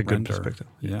good perspective.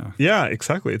 Yeah,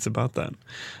 exactly. It's about that.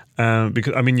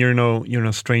 Because you're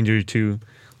no stranger to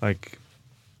like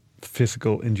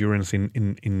physical endurance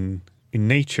in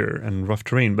nature and rough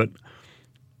terrain. But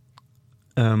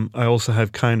I also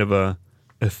have kind of a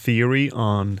theory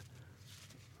on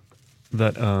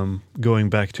that, going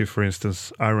back to, for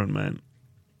instance, Ironman.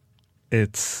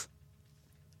 It's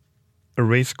a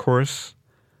race course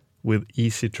with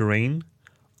easy terrain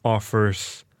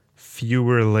offers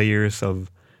fewer layers of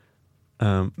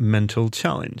mental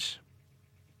challenge,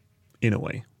 in a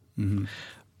way. Mm-hmm.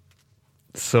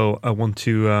 So I want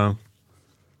to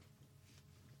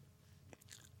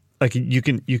you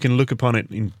can look upon it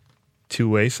in two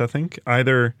ways, I think.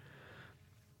 Either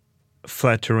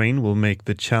flat terrain will make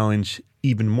the challenge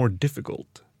even more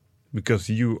difficult because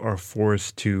you are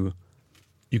forced to,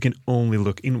 you can only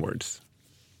look inwards.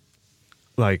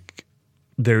 Like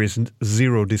there is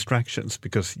zero distractions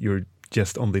because you're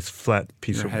just on this flat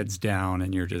piece your of... Your head's down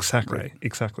and you're just...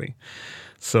 Exactly.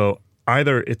 So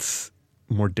either it's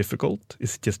more difficult,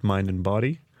 it's just mind and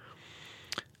body,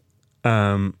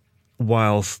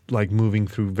 whilst like moving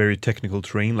through very technical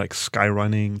terrain like sky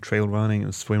running, trail running,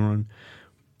 and swim run,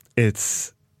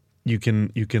 it's you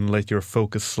can let your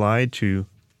focus slide to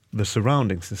the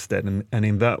surroundings instead, and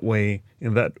in that way,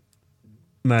 in that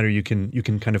matter, you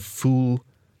can kind of fool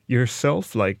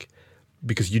yourself, like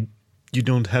because you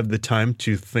don't have the time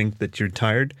to think that you're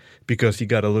tired because you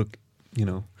got to look,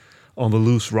 on the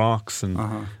loose rocks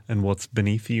and what's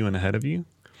beneath you and ahead of you.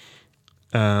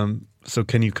 So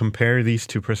can you compare these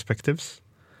two perspectives?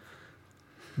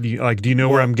 Do you know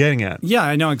where I'm getting at? Yeah,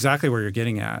 I know exactly where you're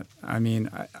getting at. I mean,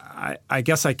 I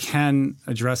guess I can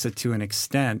address it to an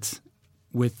extent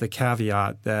with the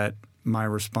caveat that my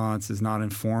response is not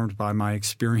informed by my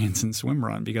experience in swim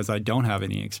run because I don't have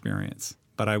any experience.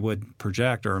 But I would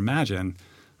project or imagine,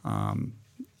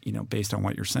 based on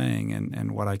what you're saying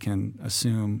and what I can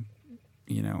assume,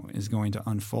 is going to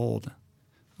unfold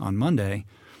on Monday,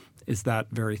 is that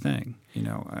very thing.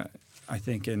 I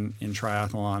think in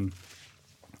triathlon,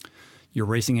 you're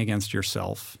racing against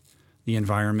yourself. The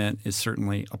environment is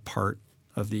certainly a part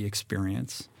of the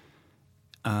experience.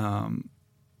 And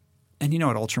at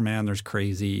Ultraman, there's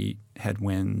crazy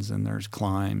headwinds and there's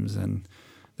climbs and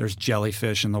there's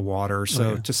jellyfish in the water.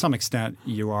 So to some extent,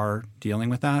 you are dealing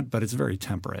with that, but it's very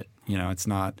temperate. It's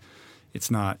not.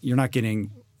 You're not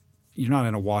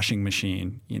in a washing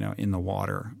machine. In the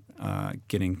water,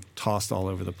 getting tossed all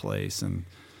over the place and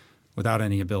without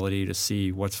any ability to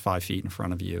see what's 5 feet in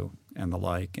front of you and the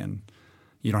like. And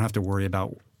you don't have to worry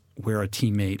about where a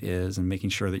teammate is and making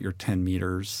sure that you're 10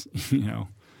 meters,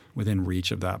 within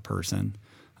reach of that person.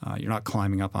 You're not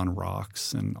climbing up on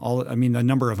rocks and all. I mean, the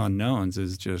number of unknowns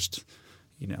is just,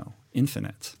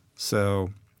 infinite.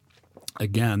 So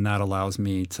again, that allows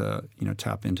me to,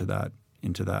 tap into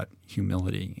that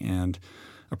humility and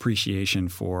appreciation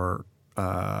for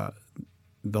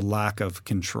the lack of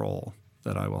control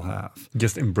that I will have.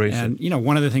 Just embrace it. And,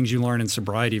 one of the things you learn in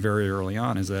sobriety very early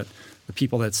on is that the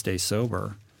people that stay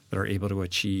sober, that are able to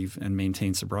achieve and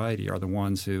maintain sobriety, are the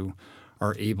ones who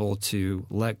are able to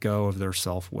let go of their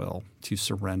self-will, to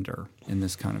surrender in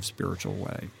this kind of spiritual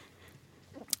way,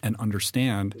 and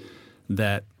understand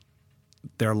that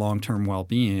their long-term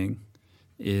well-being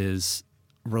is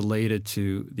related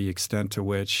to the extent to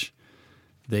which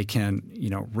they can,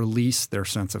 release their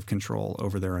sense of control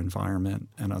over their environment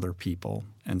and other people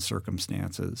and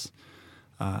circumstances.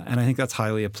 And I think that's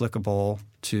highly applicable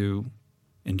to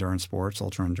endurance sports,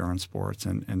 ultra-endurance sports,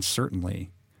 and certainly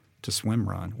to swim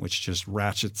run, which just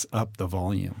ratchets up the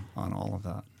volume on all of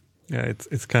that. Yeah,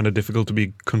 it's kind of difficult to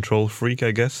be control freak,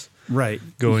 I guess. Right.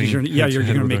 You're going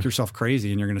to make yourself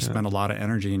crazy, and you're going to spend a lot of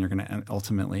energy, and you're going to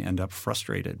ultimately end up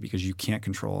frustrated because you can't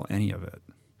control any of it.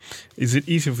 Is it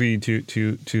easy for you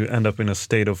to end up in a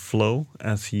state of flow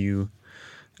as you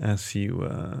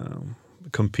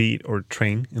compete or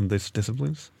train in these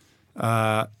disciplines?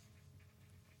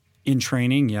 In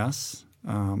training, yes.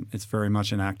 It's very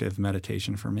much an active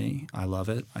meditation for me. I love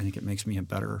it. I think it makes me a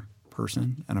better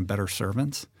person and a better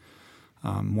servant.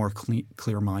 More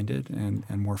clear-minded and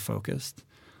more focused,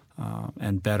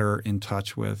 and better in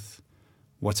touch with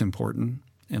what's important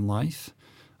in life.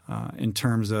 In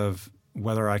terms of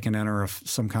whether I can enter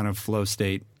some kind of flow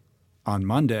state on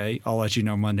Monday, I'll let you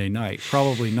know Monday night.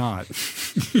 Probably not,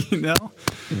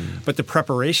 But the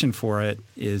preparation for it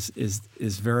is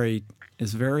very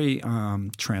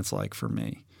trance-like for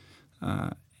me,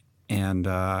 and and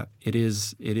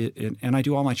I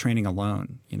do all my training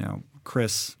alone.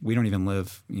 Chris, we don't even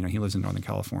live, he lives in Northern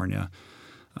California.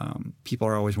 People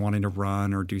are always wanting to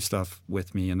run or do stuff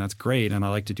with me, and that's great. And I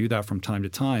like to do that from time to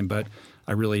time, but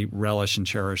I really relish and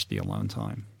cherish the alone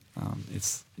time.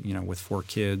 It's, with 4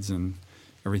 kids and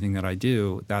everything that I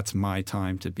do, that's my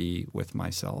time to be with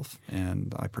myself,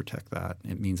 and I protect that.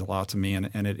 It means a lot to me,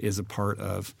 and it is a part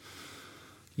of,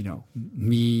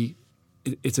 me.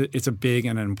 It's a big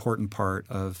and an important part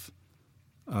of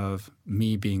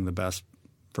me being the best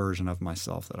version of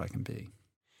myself that I can be.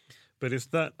 But is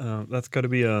that that's got to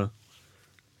be a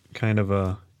kind of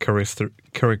a characteristic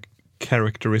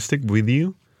with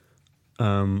you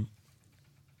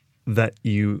that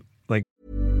you like?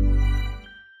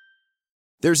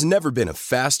 There's never been a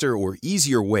faster or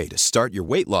easier way to start your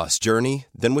weight loss journey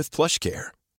than with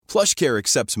PlushCare. PlushCare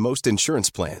accepts most insurance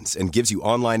plans and gives you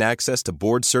online access to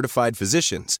board-certified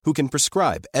physicians who can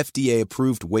prescribe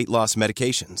FDA-approved weight loss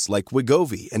medications like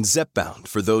Wegovy and Zepbound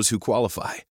for those who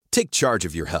qualify. Take charge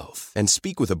of your health and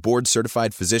speak with a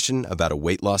board-certified physician about a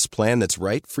weight loss plan that's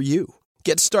right for you.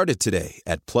 Get started today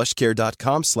at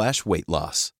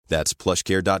plushcare.com/weightloss. That's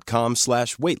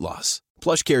plushcare.com/weightloss.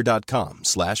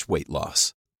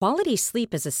 plushcare.com/weightloss. Quality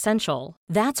sleep is essential.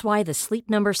 That's why the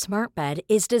Sleep Number Smart Bed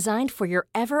is designed for your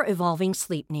ever-evolving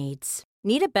sleep needs.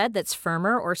 Need a bed that's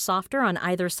firmer or softer on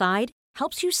either side?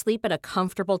 Helps you sleep at a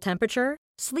comfortable temperature?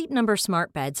 Sleep Number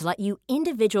Smart Beds let you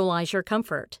individualize your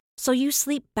comfort, so you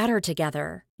sleep better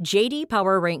together. J.D.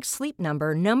 Power ranks Sleep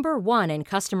Number #1 in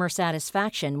customer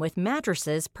satisfaction with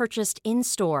mattresses purchased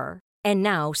in-store. And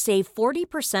now save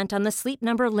 40% on the Sleep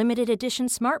Number Limited Edition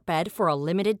Smart Bed for a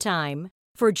limited time.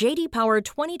 For J.D. Power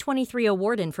 2023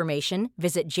 award information,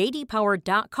 visit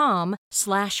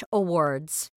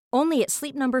jdpower.com/awards. Only at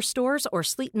Sleep Number stores or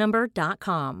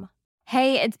sleepnumber.com.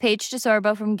 Hey, it's Paige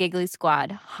DeSorbo from Giggly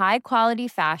Squad. High quality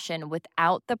fashion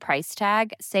without the price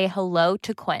tag. Say hello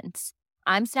to Quince.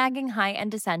 I'm snagging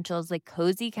high-end essentials like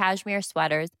cozy cashmere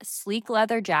sweaters, sleek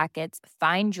leather jackets,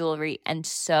 fine jewelry, and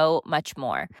so much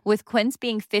more. With Quince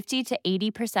being 50 to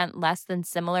 80% less than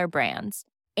similar brands.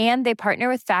 And they partner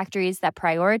with factories that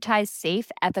prioritize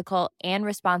safe, ethical, and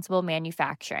responsible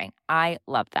manufacturing. I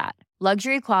love that.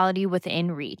 Luxury quality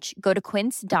within reach. Go to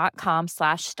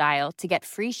quince.com/style to get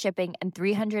free shipping and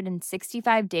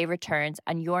 365-day returns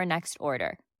on your next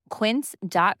order.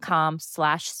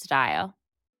 Quince.com/style.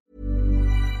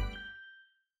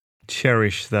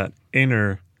 Cherish that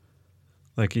inner,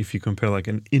 like if you compare like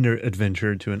an inner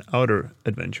adventure to an outer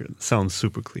adventure. It sounds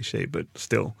super cliche, but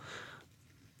still.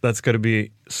 That's got to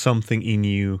be something in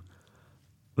you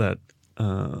that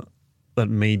that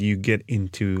made you get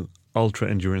into ultra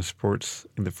endurance sports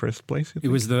in the first place. It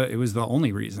was the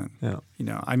only reason. Yeah.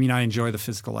 I mean, I enjoy the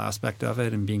physical aspect of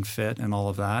it and being fit and all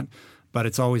of that, but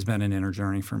it's always been an inner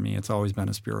journey for me. It's always been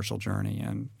a spiritual journey,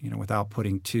 and without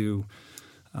putting too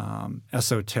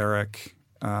esoteric,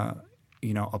 a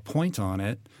point on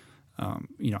it.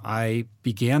 I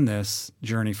began this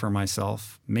journey for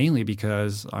myself mainly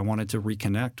because I wanted to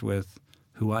reconnect with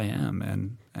who I am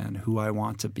and who I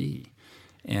want to be.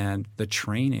 And the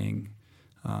training,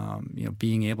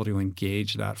 being able to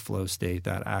engage that flow state,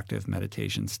 that active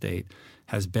meditation state,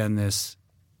 has been this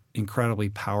incredibly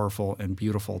powerful and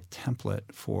beautiful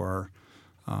template for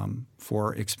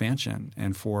expansion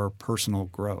and for personal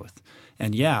growth.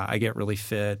 And yeah, I get really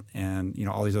fit and,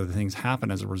 all these other things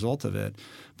happen as a result of it.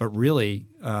 But really,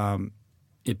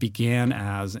 it began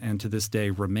as, and to this day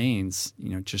remains,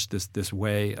 just this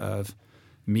way of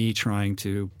me trying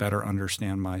to better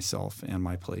understand myself and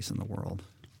my place in the world.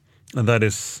 And that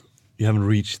is, you haven't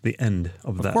reached the end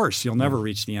of that. Of course, you'll never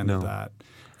reach the end of that.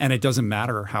 And it doesn't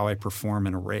matter how I perform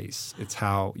in a race. It's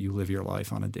how you live your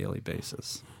life on a daily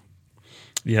basis.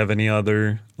 Do you have any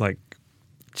other like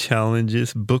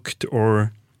challenges booked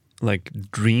or like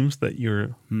dreams that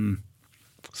you're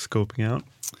scoping out?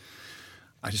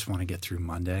 I just want to get through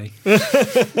Monday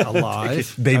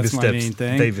alive. Baby That's steps. my main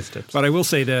thing. Baby steps. But I will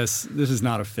say this is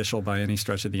not official by any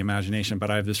stretch of the imagination,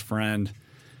 but I have this friend,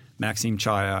 Maxime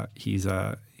Chaya. He's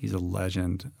a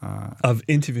legend. I've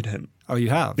interviewed him. Oh, you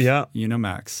have? Yeah. You know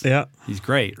Max. Yeah. He's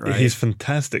great, right? He's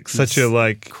fantastic. He's such a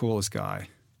like coolest guy.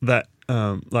 That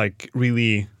like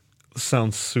really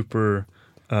sounds super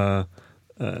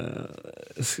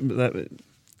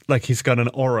like he's got an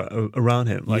aura around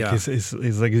him. Like he's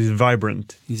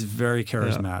vibrant. He's very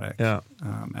charismatic. Yeah.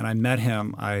 And I met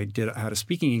him. I had a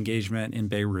speaking engagement in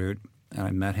Beirut, and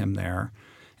I met him there.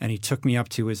 And he took me up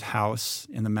to his house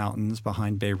in the mountains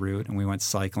behind Beirut, and we went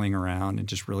cycling around and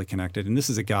just really connected. And this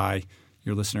is a guy,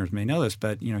 your listeners may know this,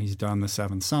 but you know he's done the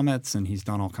 7 summits and he's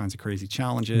done all kinds of crazy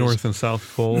challenges. North and South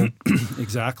Pole.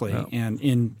 Exactly. Yeah. And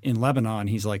in Lebanon,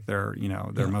 he's like their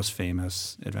most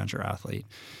famous adventure athlete.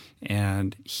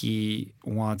 And he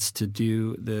wants to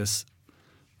do this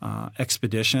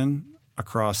expedition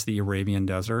across the Arabian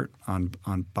desert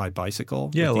by bicycle.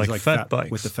 Yeah, with like fat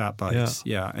bikes. With the fat bikes,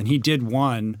 yeah. And he did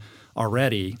one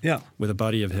already with a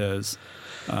buddy of his.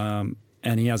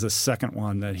 And he has a second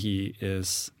one that he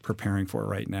is preparing for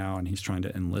right now, and he's trying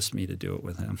to enlist me to do it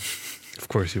with him. Of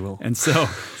course you will. And so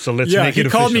let's make it he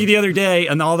called official. me the other day,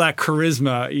 and all that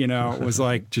charisma, was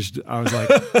like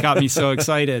got me so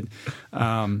excited.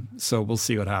 So we'll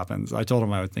see what happens. I told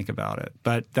him I would think about it,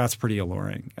 but that's pretty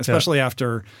alluring, especially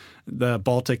after the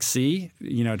Baltic Sea.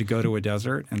 To go to a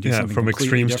desert and do something from completely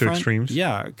extremes different. to extremes.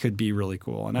 Yeah, it could be really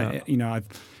cool. And I've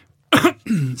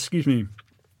excuse me,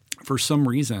 for some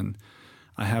reason,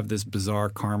 I have this bizarre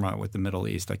karma with the Middle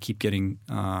East. I keep getting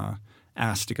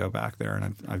asked to go back there,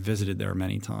 and I've visited there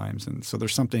many times. And so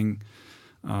there's something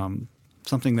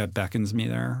that beckons me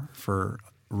there for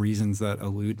reasons that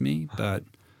elude me. But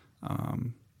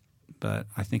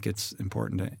I think it's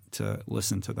important to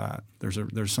listen to that.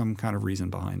 There's some kind of reason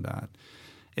behind that.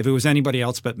 If it was anybody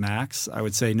else but Max, I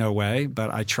would say no way.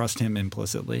 But I trust him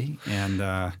implicitly, and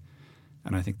I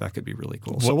think that could be really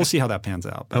cool. So we'll see how that pans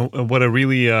out. And what I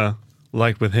really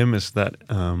like with him is that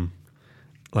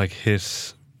like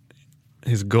his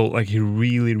goal, like he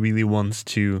really, really wants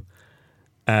to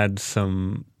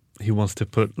he wants to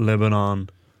put Lebanon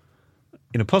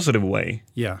in a positive way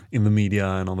in the media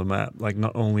and on the map. Like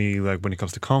not only like when it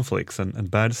comes to conflicts and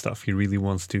bad stuff, he really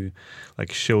wants to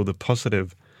like show the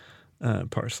positive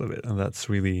parts of it. And that's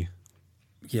really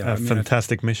a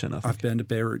fantastic mission, I think. I've been to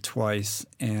Beirut twice,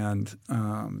 and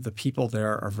the people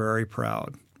there are very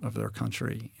proud of their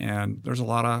country. And there's a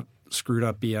lot of screwed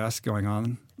up BS going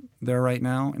on there right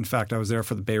now. In fact, I was there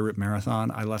for the Beirut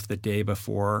Marathon. I left the day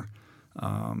before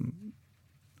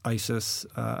ISIS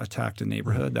attacked a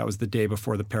neighborhood. That was the day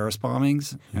before the Paris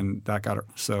bombings. And that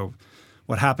so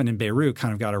what happened in Beirut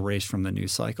kind of got erased from the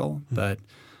news cycle. But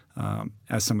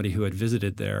as somebody who had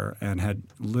visited there and had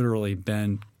literally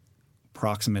been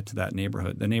proximate to that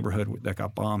neighborhood, the neighborhood that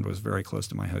got bombed was very close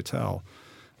to my hotel.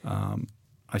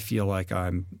 I feel like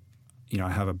I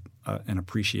have an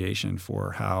appreciation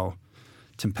for how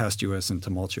tempestuous and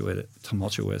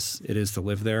tumultuous it is to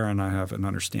live there, and I have an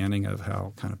understanding of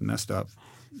how kind of messed up,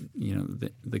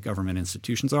 the government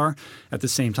institutions are. At the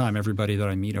same time, everybody that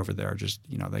I meet over there just,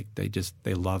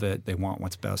 they love it. They want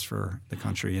what's best for the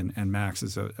country, and Max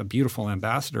is a beautiful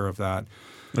ambassador of that.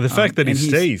 The fact that he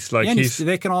stays, like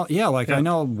they can all, I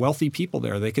know wealthy people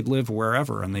there. They could live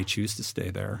wherever, and they choose to stay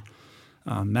there.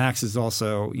 Max is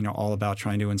also, all about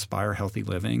trying to inspire healthy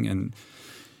living and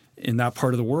in that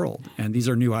part of the world. And these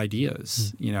are new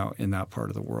ideas, in that part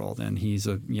of the world. And he's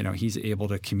able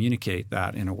to communicate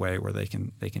that in a way where they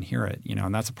can hear it,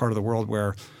 and that's a part of the world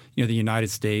where, the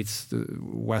United States, the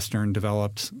Western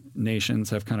developed nations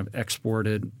have kind of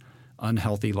exported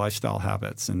unhealthy lifestyle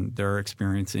habits, and they're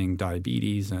experiencing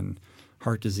diabetes and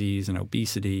heart disease and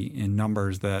obesity in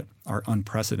numbers that are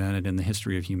unprecedented in the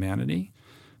history of humanity.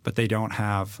 But they don't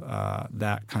have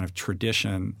that kind of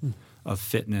tradition of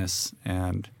fitness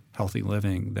and healthy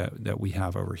living that we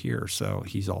have over here. So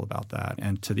he's all about that.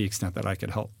 And to the extent that I could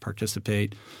help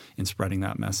participate in spreading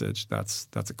that message, that's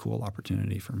a cool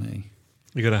opportunity for me.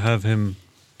 You got to have him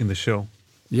in the show.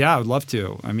 Yeah, I would love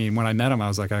to. I mean, when I met him, I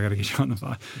was like, I got to get you on the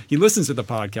podcast. He listens to the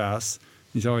podcast.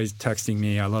 He's always texting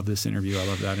me, I love this interview, I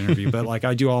love that interview. But like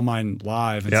I do all mine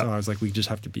live. And so I was like, we just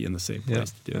have to be in the same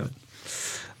place to do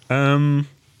it.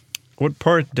 What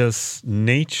part does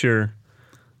nature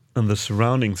and the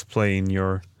surroundings play in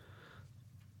your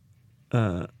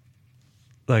in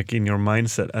your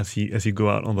mindset as you go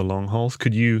out on the long hauls?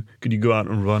 Could you go out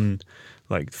and run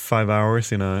like 5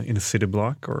 hours in a city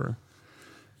block, or?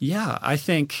 Yeah, I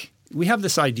think we have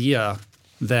this idea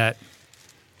that,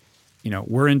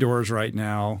 we're indoors right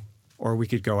now, or we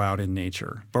could go out in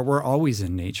nature, but we're always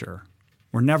in nature.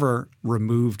 We're never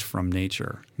removed from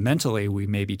nature. Mentally, we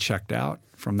may be checked out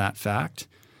from that fact,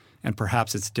 and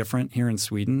perhaps it's different here in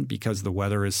Sweden because the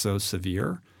weather is so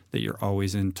severe that you're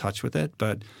always in touch with it.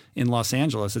 But in Los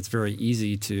Angeles, it's very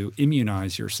easy to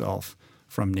immunize yourself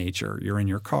from nature. You're in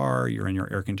your car, you're in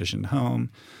your air-conditioned home,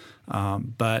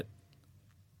 but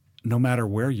no matter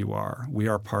where you are, we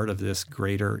are part of this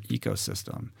greater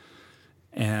ecosystem.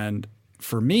 And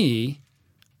for me,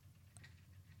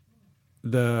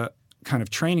 the kind of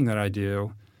training that I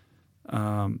do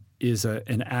is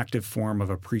an active form of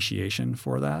appreciation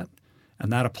for that.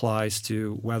 And that applies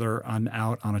to whether I'm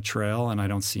out on a trail and I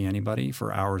don't see anybody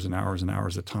for hours and hours and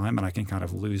hours at a time, and I can kind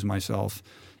of lose myself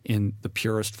in the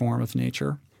purest form of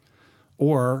nature.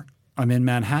 Or I'm in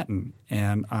Manhattan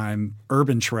and I'm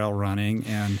urban trail running,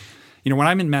 and when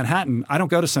I'm in Manhattan, I don't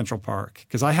go to Central Park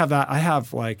because I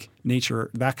have like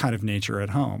nature, that kind of nature at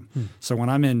home. So when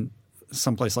I'm in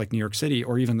someplace like New York City,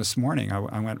 or even this morning,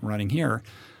 I went running here,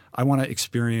 I want to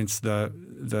experience what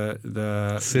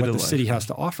the city has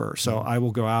to offer. So I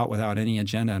will go out without any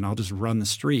agenda, and I'll just run the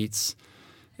streets.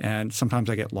 And sometimes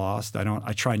I get lost.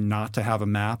 I try not to have a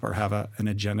map or have an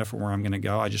agenda for where I'm going to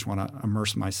go. I just want to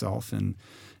immerse myself and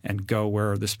go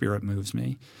where the spirit moves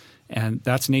me. And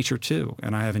that's nature too.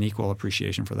 And I have an equal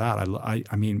appreciation for that.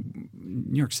 I mean,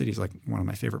 New York City is like one of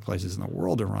my favorite places in the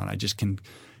world to run.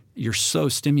 You're so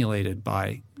stimulated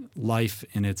by life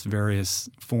in its various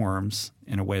forms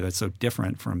in a way that's so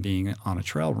different from being on a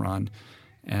trail run.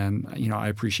 And, I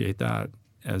appreciate that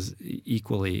as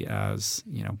equally as,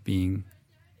 being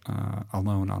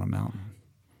alone on a mountain.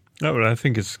 No, but I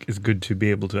think it's good to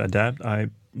be able to adapt. I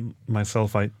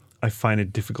find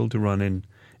it difficult to run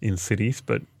in cities,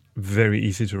 but very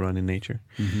easy to run in nature.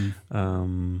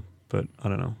 Mm-hmm. But I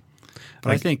don't know.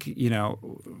 But I think,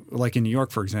 like in New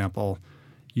York, for example,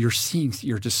 you're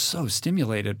just so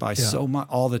stimulated by so much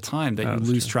all the time that you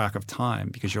lose track of time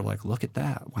because you're like, look at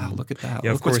that. Wow, look at that.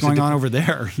 Yeah, look what's going on over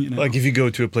there. Like if you go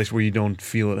to a place where you don't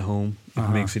feel at home, it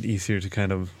makes it easier to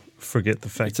kind of forget the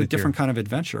fact it's a different kind of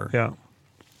adventure. Yeah.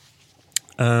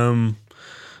 And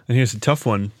here's a tough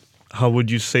one. How would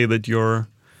you say that you're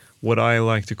what I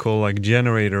like to call like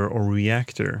generator or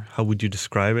reactor? How would you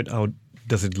describe it? How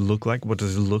does it look like? What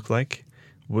does it look like?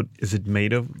 What is it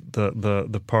made of?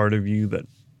 The part of you that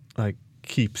like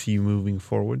keeps you moving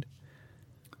forward?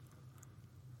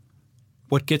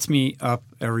 What gets me up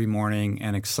every morning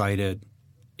and excited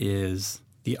is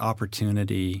the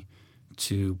opportunity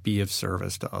to be of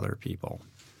service to other people.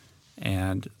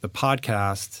 And the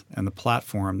podcast and the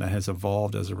platform that has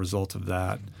evolved as a result of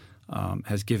that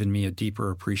has given me a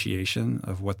deeper appreciation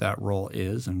of what that role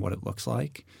is and what it looks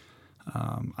like.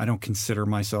 I don't consider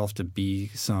myself to be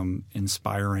some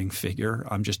inspiring figure.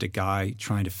 I'm just a guy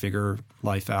trying to figure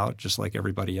life out just like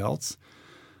everybody else.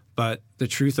 But the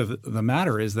truth of the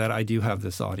matter is that I do have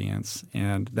this audience,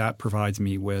 and that provides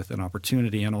me with an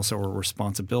opportunity and also a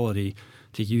responsibility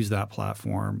to use that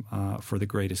platform for the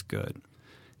greatest good.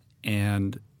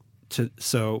 And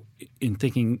so in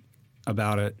thinking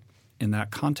about it in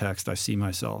that context, I see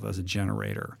myself as a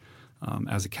generator,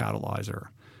 as a catalyzer,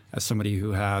 as somebody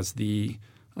who has the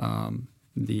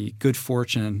good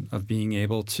fortune of being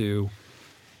able to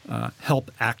help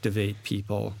activate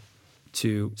people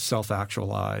to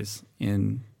self-actualize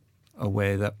in a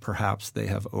way that perhaps they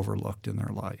have overlooked in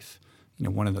their life.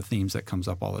 One of the themes that comes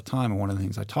up all the time, and one of the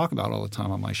things I talk about all the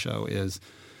time on my show is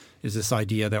this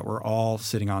idea that we're all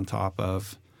sitting on top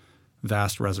of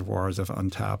vast reservoirs of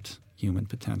untapped human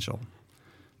potential.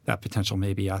 That potential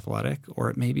may be athletic or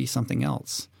it may be something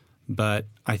else. But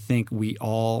I think we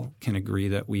all can agree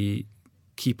that we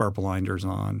keep our blinders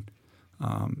on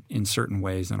in certain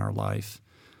ways in our life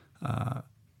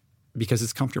because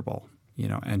it's comfortable,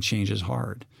 and change is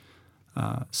hard.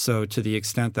 So to the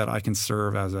extent that I can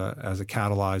serve as a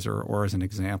catalyzer or as an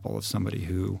example of somebody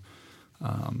who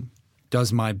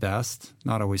does my best,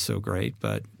 not always so great,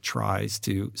 but tries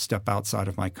to step outside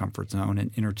of my comfort zone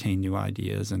and entertain new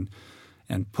ideas and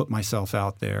put myself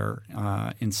out there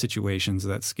in situations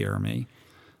that scare me,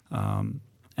 and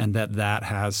that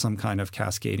has some kind of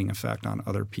cascading effect on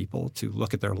other people to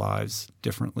look at their lives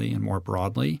differently and more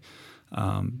broadly.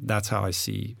 That's how I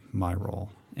see my role.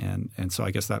 And so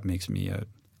I guess that makes me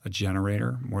a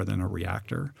generator more than a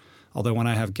reactor. Although when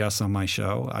I have guests on my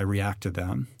show, I react to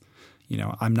them.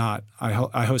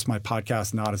 I host my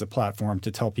podcast not as a platform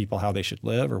to tell people how they should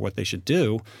live or what they should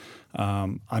do.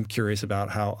 I'm curious about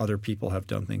how other people have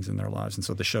done things in their lives. And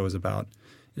so the show is about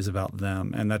is about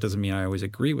them. And that doesn't mean I always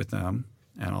agree with them,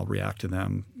 and I'll react to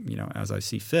them, as I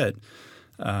see fit.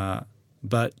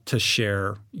 But to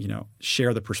share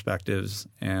the perspectives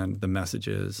and the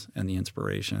messages and the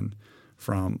inspiration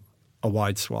from a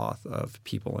wide swath of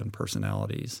people and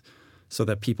personalities, so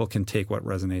that people can take what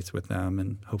resonates with them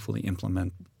and hopefully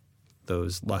implement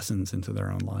those lessons into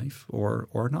their own life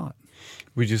or not.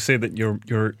 Would you say that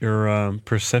your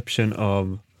perception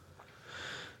of,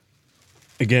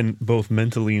 again, both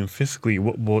mentally and physically,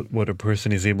 what a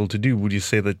person is able to do, would you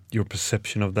say that your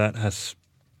perception of that has,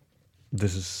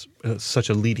 this is such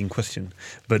a leading question,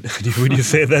 but would you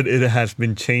say that it has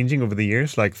been changing over the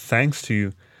years, like thanks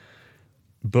to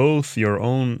both your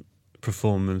own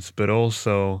performance, but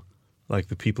also like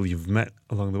the people you've met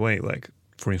along the way, like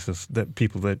for instance, the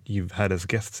people that you've had as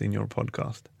guests in your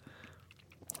podcast?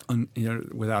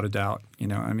 Without a doubt.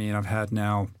 I've had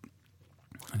now,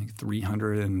 I think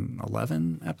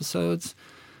 311 episodes.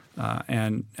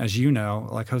 And as you know,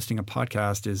 like hosting a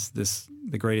podcast is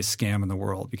the greatest scam in the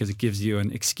world, because it gives you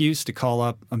an excuse to call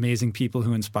up amazing people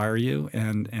who inspire you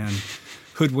and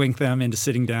hoodwink them into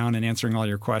sitting down and answering all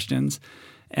your questions.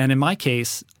 And in my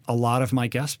case, a lot of my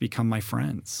guests become my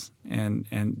friends. And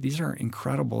these are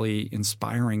incredibly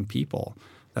inspiring people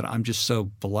that I'm just so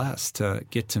blessed to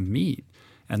get to meet.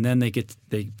 And then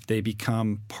they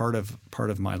become part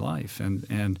of my life.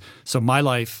 And so my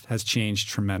life has changed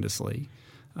tremendously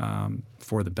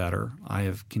for the better. I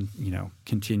have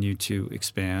continued to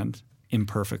expand,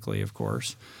 imperfectly, of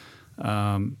course.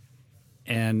 And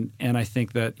I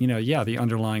think that, the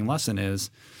underlying lesson is,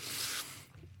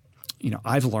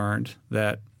 I've learned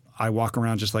that I walk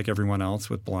around just like everyone else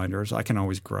with blinders. I can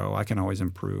always grow. I can always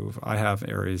improve. I have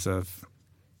areas of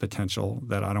potential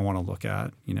that I don't want to look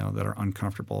at, that are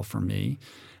uncomfortable for me.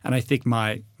 And I think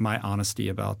my honesty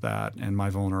about that and my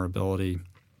vulnerability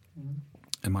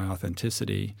and my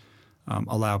authenticity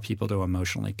allow people to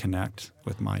emotionally connect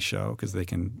with my show, because they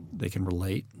can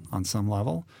relate on some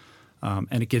level.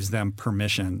 And it gives them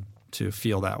permission to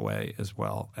feel that way as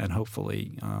well, and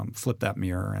hopefully flip that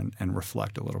mirror and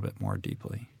reflect a little bit more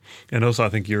deeply. And also, I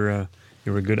think you're a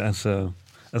good as a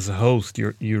host.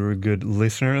 You're a good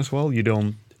listener as well. You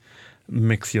don't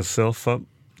mix yourself up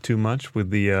too much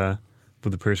with the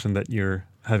person that you're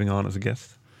having on as a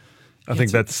guest. I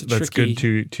think that's good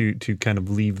to kind of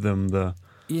leave them the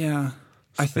space.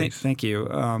 I think. Thank you.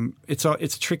 It's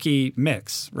a tricky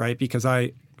mix, right? Because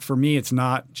for me, it's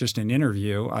not just an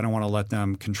interview. I don't want to let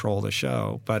them control the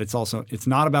show, but it's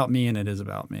not about me, and it is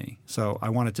about me. So I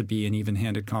want it to be an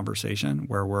even-handed conversation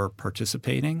where we're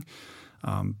participating,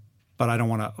 but I don't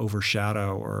want to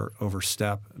overshadow or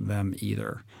overstep them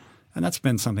either. And that's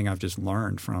been something I've just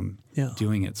learned from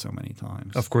doing it so many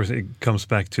times. Of course, it comes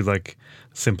back to like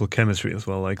simple chemistry as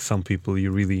well. Like some people you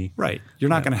really... Right. You're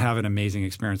not going to have an amazing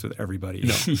experience with everybody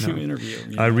you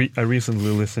interview. I recently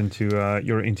listened to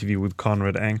your interview with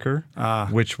Conrad Anker,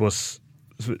 which was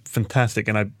fantastic.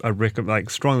 And I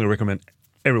strongly recommend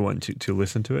everyone to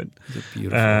listen to it. It's a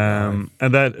beautiful guy.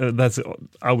 And that's,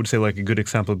 I would say, like a good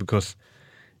example, because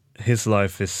his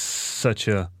life is such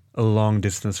a long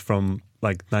distance from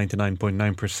like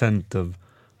 99.9%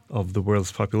 of the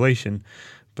world's population,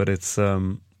 but it's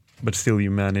but still you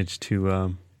manage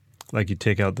to you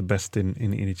take out the best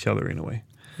in each other in a way.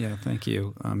 Yeah, thank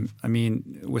you.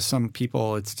 With some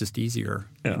people it's just easier,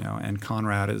 and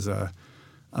Conrad is a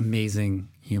amazing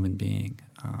human being,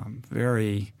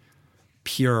 very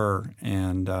pure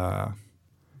and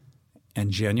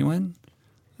genuine,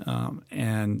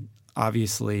 and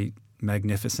obviously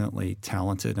magnificently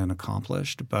talented and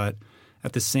accomplished, but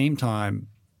at the same time,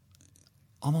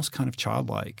 almost kind of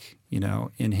childlike,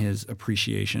 in his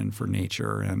appreciation for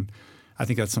nature. And I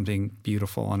think that's something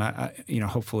beautiful. And I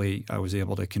hopefully I was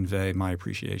able to convey my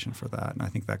appreciation for that. And I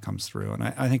think that comes through. And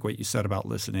I think what you said about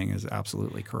listening is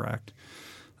absolutely correct.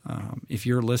 If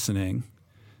you're listening,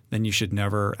 then you should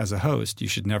never, as a host, you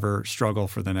should never struggle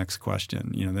for the next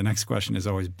question. The next question is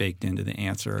always baked into the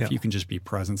answer if you can just be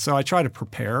present. So I try to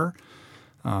prepare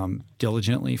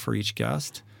diligently for each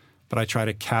guest, but I try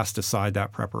to cast aside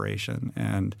that preparation.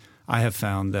 And I have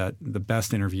found that the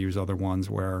best interviews are the ones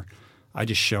where I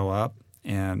just show up,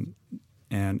 and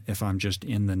if I'm just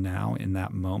in the now, in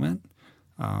that moment,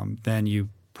 then you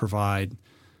provide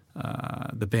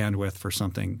the bandwidth for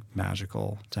something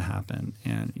magical to happen.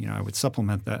 And I would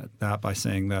supplement that by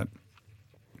saying that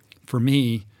for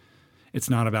me, it's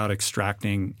not about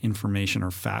extracting information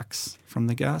or facts from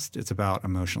the guest. It's about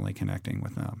emotionally connecting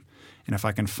with them. And if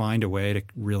I can find a way to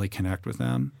really connect with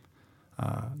them,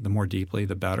 the more deeply,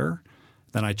 the better,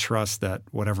 then I trust that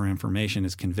whatever information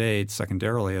is conveyed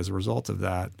secondarily as a result of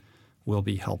that will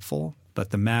be helpful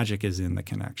but the magic is in the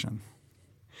connection.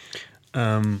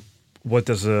 What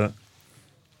does a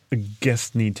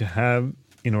guest need to have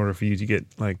in order for you to get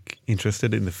like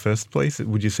interested in the first place?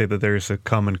 Would you say that there is a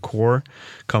common core,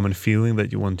 common feeling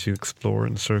that you want to explore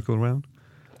and circle around?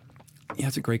 Yeah,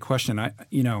 it's a great question.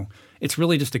 It's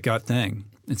really just a gut thing.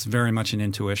 It's very much an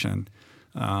intuition.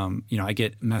 I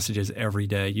get messages every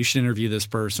day. You should interview this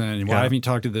person. Why haven't you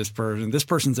talked to this person? This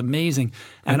person's amazing.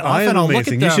 And often I'll look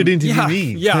at them. You should interview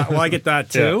me. Yeah, well, I get that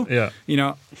too.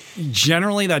 Yeah.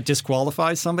 Generally that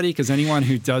disqualifies somebody because anyone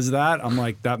who does that, I'm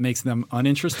like, that makes them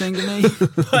uninteresting to me.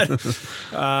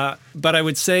 But I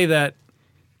would say that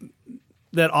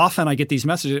often I get these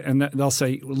messages and they'll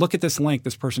say, look at this link.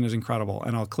 This person is incredible.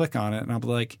 And I'll click on it and I'll be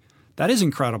like, that is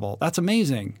incredible. That's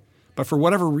amazing. But for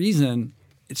whatever reason,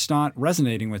 it's not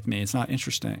resonating with me. It's not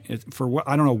interesting.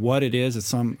 I don't know what it is. It's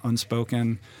some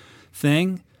unspoken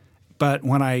thing. But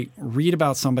when I read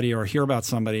about somebody or hear about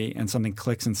somebody and something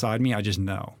clicks inside me, I just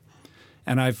know.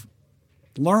 And I've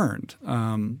learned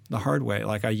the hard way.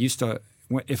 Like I used to,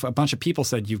 if a bunch of people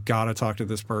said, you've got to talk to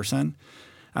this person,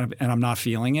 and I'm not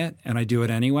feeling it, and I do it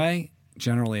anyway,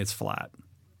 generally it's flat.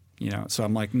 So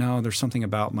I'm like, no, there's something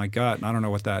about my gut, and I don't know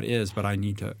what that is, but I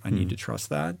need to trust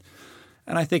that.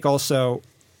 And I think also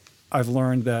I've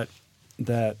learned that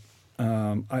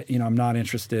I'm not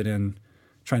interested in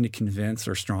trying to convince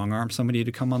or strong arm somebody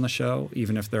to come on the show,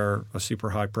 even if they're a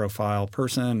super high profile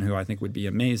person who I think would be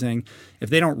amazing. If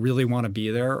they don't really want to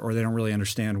be there or they don't really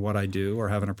understand what I do or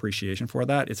have an appreciation for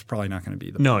that, it's probably not going to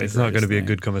be the it's not going to be a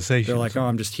good conversation. They're like, oh,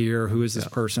 I'm just here. Who is this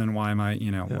person? Why am I,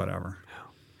 whatever.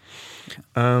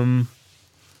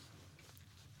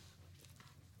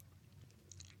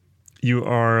 You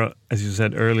are, as you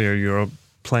said earlier, you're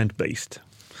plant-based.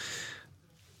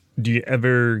 Do you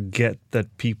ever get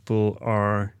that people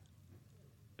are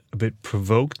a bit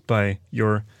provoked by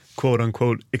your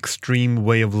quote-unquote extreme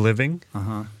way of living?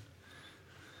 Uh-huh.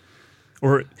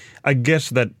 Or I guess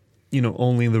that,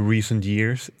 only in the recent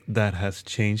years that has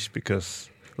changed because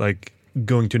like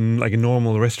going to like a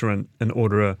normal restaurant and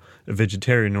order a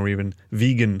vegetarian or even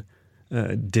vegan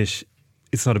dish,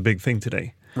 it's not a big thing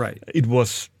today. Right. It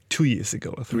was 2 years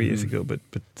ago or 3 years ago, but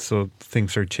so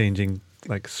things are changing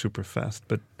like super fast.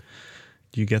 But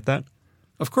do you get that?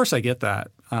 Of course I get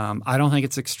that. I don't think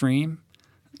it's extreme.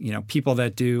 People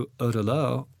that do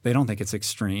au-delà, they don't think it's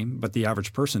extreme, but the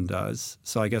average person does.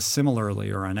 So I guess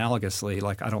similarly or analogously,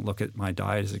 like I don't look at my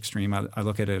diet as extreme. I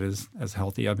look at it as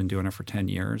healthy. I've been doing it for 10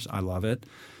 years. I love it.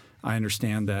 I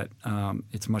understand that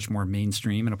it's much more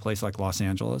mainstream in a place like Los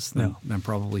Angeles than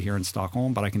probably here in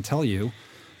Stockholm. But I can tell you,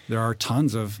 there are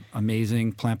tons of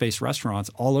amazing plant-based restaurants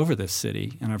all over this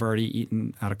city, and I've already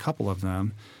eaten at a couple of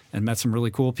them and met some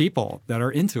really cool people that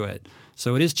are into it.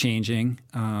 So it is changing.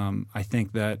 I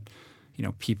think that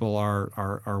people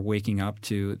are waking up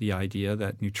to the idea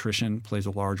that nutrition plays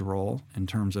a large role in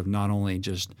terms of not only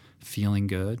just feeling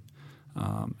good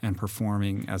and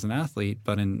performing as an athlete,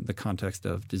 but in the context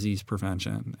of disease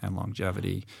prevention and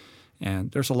longevity.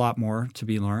 And there's a lot more to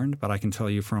be learned, but I can tell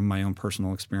you from my own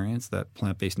personal experience that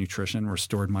plant-based nutrition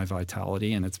restored my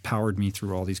vitality, and it's powered me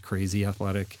through all these crazy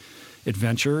athletic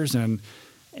adventures. And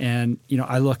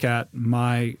I look at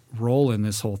my role in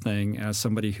this whole thing as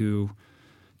somebody who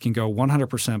can go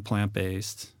 100%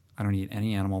 plant-based. I don't eat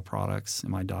any animal products in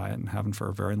my diet and haven't for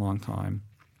a very long time.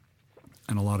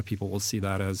 And a lot of people will see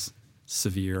that as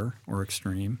severe or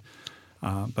extreme.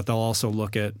 But they'll also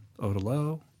look at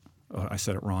au-delà. Oh, I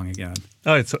said it wrong again.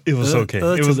 Oh, it was okay.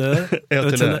 It was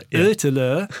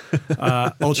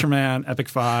Ultraman, Epic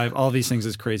 5, all these things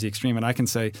is crazy extreme. And I can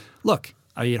say, look,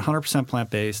 I eat 100%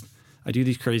 plant-based. I do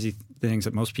these crazy things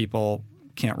that most people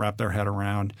can't wrap their head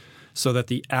around, so that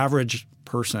the average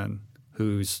person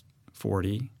who's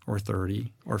 40 or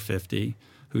 30 or 50,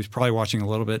 who's probably watching a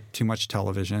little bit too much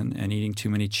television and eating too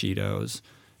many Cheetos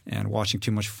and watching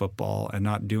too much football and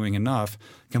not doing enough,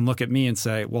 can look at me and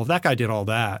say, well, if that guy did all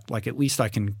that, like at least I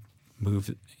can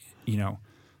move,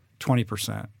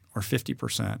 20% or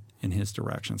 50% in his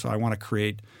direction. So I want to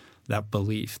create that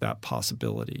belief, that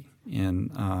possibility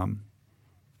in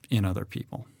other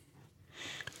people.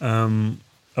 I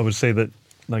would say that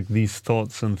like these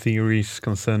thoughts and theories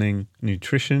concerning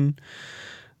nutrition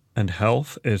and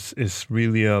health is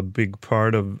really a big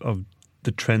part of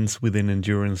the trends within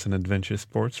endurance and adventure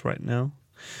sports right now.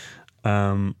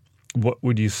 What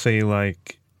would you say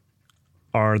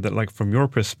are that, like from your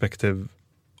perspective,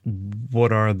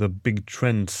 what are the big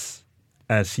trends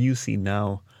as you see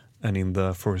now and in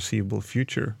the foreseeable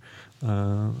future?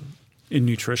 In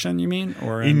nutrition, you mean?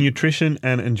 Or in nutrition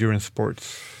and endurance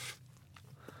sports?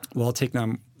 Well, I'll take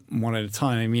them one at a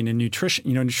time. I mean, in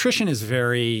nutrition, nutrition is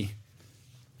very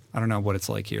I don't know what it's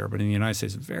like here, but in the United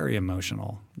States, very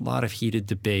emotional. A lot of heated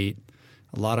debate,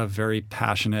 a lot of very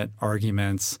passionate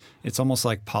arguments. It's almost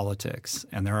like politics,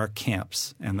 and there are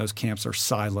camps, and those camps are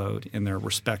siloed in their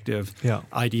respective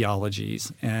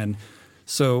ideologies. And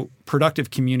so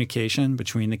productive communication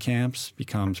between the camps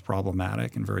becomes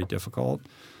problematic and very difficult,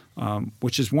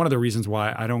 which is one of the reasons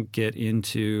why I don't get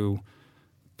into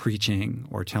preaching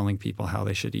or telling people how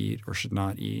they should eat or should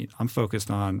not eat. I'm focused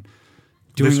on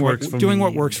doing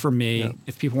what works for me. Yeah.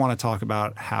 If people want to talk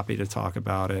about it, happy to talk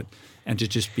about it, and to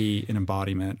just be an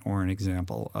embodiment or an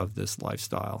example of this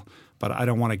lifestyle. But I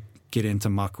don't want to get into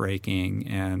muckraking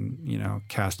and,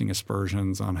 casting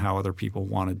aspersions on how other people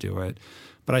want to do it.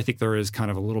 But I think there is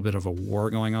kind of a little bit of a war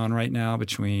going on right now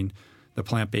between the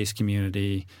plant-based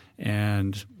community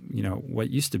and, what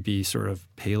used to be sort of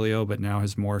paleo, but now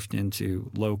has morphed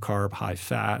into low carb, high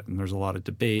fat. And there's a lot of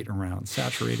debate around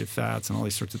saturated fats and all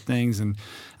these sorts of things. And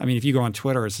I mean, if you go on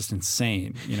Twitter, it's just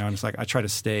insane, and it's like I try to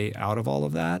stay out of all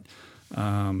of that.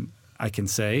 I can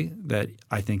say that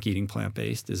I think eating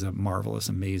plant-based is a marvelous,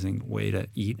 amazing way to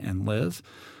eat and live.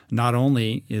 Not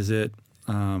only is it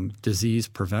disease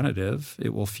preventative,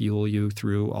 it will fuel you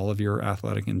through all of your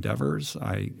athletic endeavors.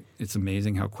 It's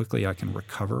amazing how quickly I can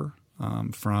recover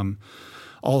from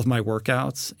all of my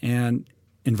workouts. And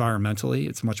environmentally,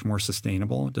 it's much more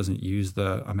sustainable. It doesn't use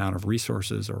the amount of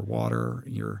resources or water.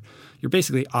 You're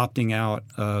basically opting out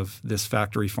of this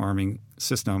factory farming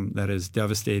system that is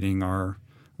devastating our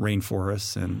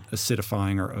rainforests and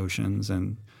acidifying our oceans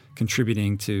and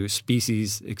contributing to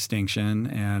species extinction.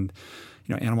 And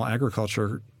animal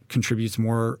agriculture contributes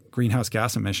more greenhouse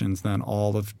gas emissions than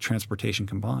all of transportation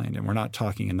combined, and we're not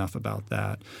talking enough about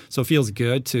that. So it feels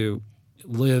good to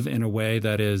live in a way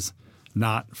that is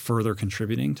not further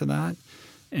contributing to that,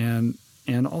 and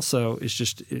also it's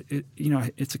just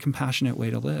it's a compassionate way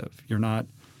to live. You're not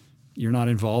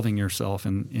involving yourself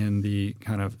in the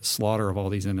kind of slaughter of all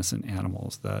these innocent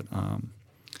animals that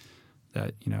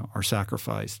are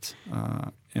sacrificed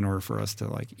in order for us to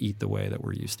eat the way that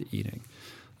we're used to eating.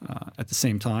 At the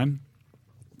same time,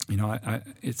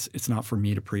 it's not for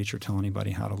me to preach or tell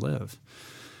anybody how to live.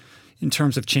 In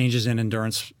terms of changes in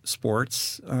endurance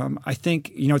sports, I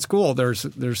think it's cool. There's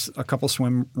a couple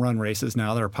swim run races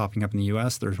now that are popping up in the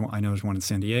U.S. I know there's one in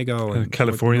San Diego, and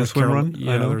California swim run.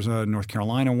 Yeah, there's a North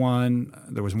Carolina one.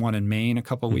 There was one in Maine a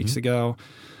couple weeks ago.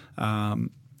 So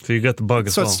you got the bug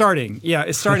as well. So it's starting. Yeah,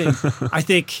 it's starting. I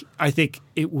think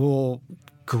it will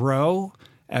grow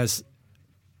as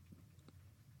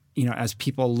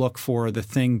people look for the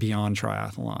thing beyond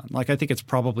triathlon. I think it's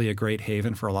probably a great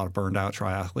haven for a lot of burned out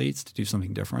triathletes to do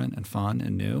something different and fun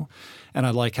and new. And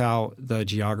I like how the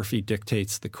geography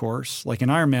dictates the course. Like an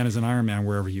Ironman is an Ironman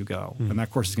wherever you go. And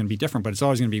that course is going to be different, but it's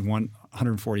always going to be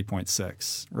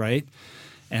 140.6, right?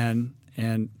 And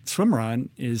swim run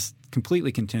is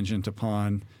completely contingent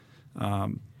upon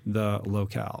the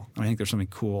locale. And I think there's something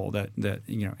cool that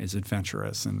is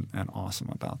adventurous and awesome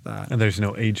about that. And there's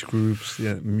no age groups.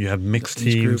 Yeah, you have mixed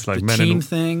teams like the men. The team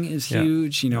thing is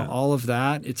huge. All of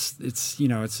that. It's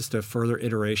just a further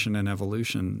iteration and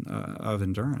evolution of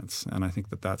endurance. And I think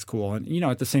that's cool. And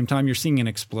at the same time, you're seeing an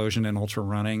explosion in ultra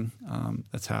running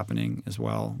that's happening as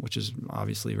well, which is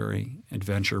obviously very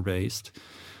adventure based.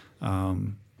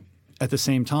 At the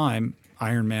same time,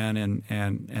 Ironman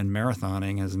and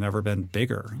marathoning has never been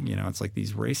bigger. It's like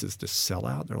these races just sell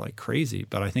out. They're like crazy.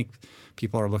 But I think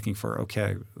people are looking for,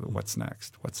 okay, what's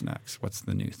next? What's next? What's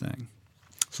the new thing?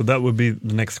 So that would be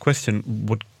the next question.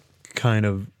 What kind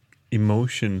of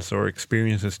emotions or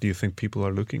experiences do you think people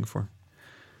are looking for?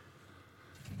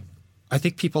 I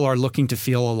think people are looking to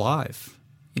feel alive.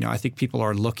 I think people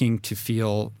are looking to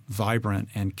feel vibrant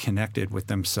and connected with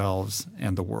themselves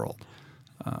and the world.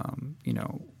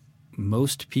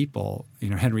 Most people,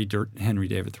 Henry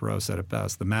David Thoreau said it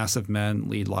best, the mass of men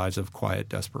lead lives of quiet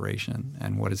desperation,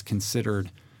 and what is considered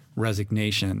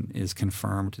resignation is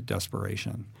confirmed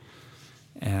desperation.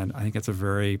 And I think that's a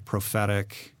very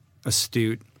prophetic,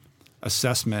 astute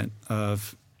assessment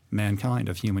of mankind,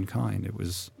 of humankind. It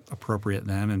was appropriate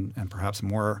then and perhaps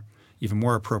even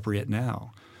more appropriate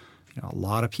now. A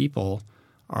lot of people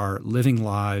are living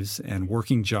lives and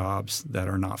working jobs that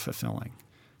are not fulfilling.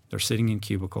 They're sitting in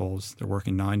cubicles, they're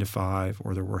working 9 to 5,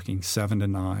 or they're working 7 to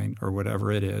 9, or whatever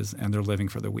it is, and they're living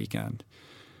for the weekend.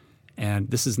 And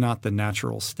this is not the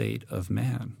natural state of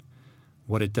man.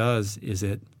 What it does is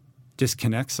it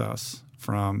disconnects us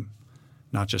from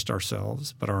not just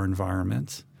ourselves, but our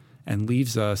environment, and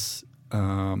leaves us,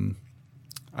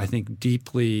 I think,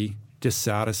 deeply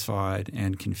dissatisfied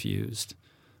and confused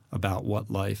about what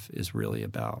life is really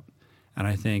about. And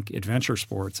I think adventure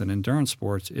sports and endurance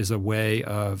sports is a way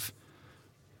of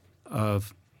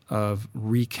of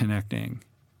reconnecting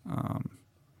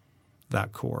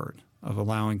that chord, of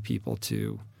allowing people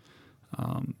to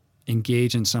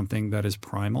engage in something that is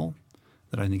primal,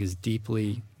 that I think is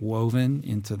deeply woven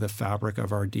into the fabric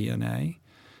of our DNA.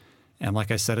 And like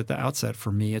I said at the outset,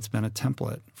 for me, it's been a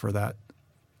template for that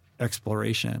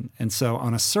exploration. And so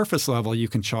on a surface level, you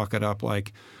can chalk it up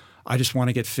like, I just want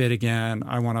to get fit again.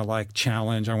 I want to like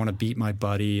challenge. I want to beat my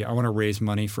buddy. I want to raise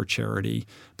money for charity.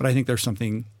 But I think there's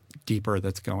something deeper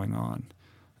that's going on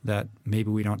that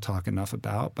maybe we don't talk enough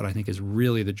about, but I think is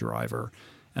really the driver.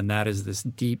 And that is this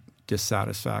deep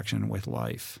dissatisfaction with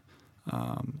life,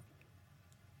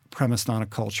 premised on a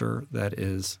culture that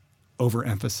is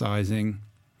overemphasizing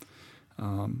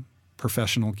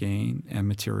professional gain and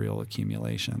material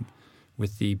accumulation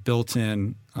with the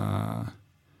built-in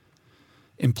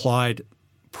implied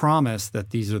promise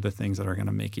that these are the things that are going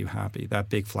to make you happy, that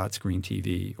big flat screen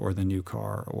TV or the new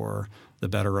car or the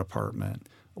better apartment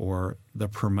or the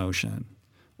promotion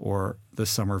or the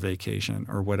summer vacation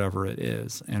or whatever it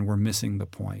is. And we're missing the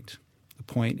point. The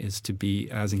point is to be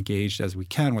as engaged as we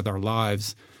can with our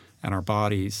lives and our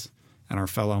bodies and our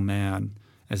fellow man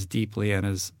as deeply and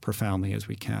as profoundly as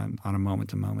we can on a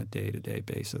moment-to-moment, day-to-day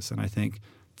basis. And I think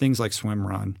things like Swim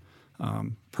Run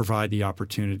provide the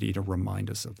opportunity to remind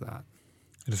us of that.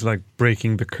 It's like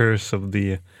breaking the curse of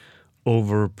the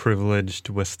overprivileged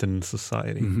Western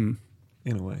society, in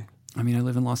a way. I mean, I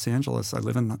live in Los Angeles. I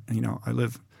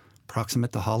live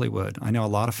proximate to Hollywood. I know a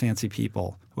lot of fancy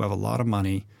people who have a lot of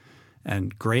money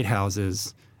and great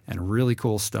houses and really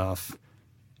cool stuff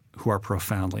who are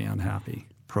profoundly unhappy,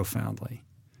 profoundly.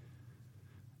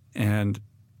 And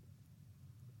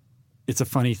it's a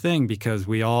funny thing because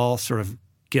we all sort of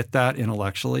get that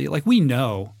intellectually. Like we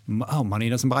know, money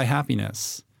doesn't buy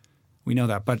happiness. We know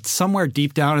that. But somewhere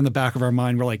deep down in the back of our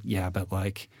mind, we're like, yeah, but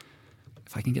like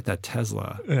if I can get that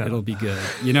Tesla, it'll be good.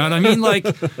 You know what I mean?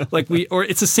 Or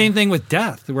it's the same thing with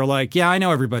death. We're like, yeah, I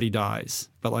know everybody dies.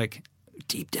 But like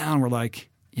deep down, we're like,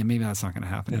 yeah, maybe that's not going to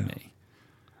happen to me.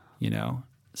 You know?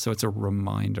 So it's a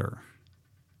reminder.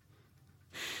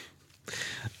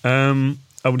 I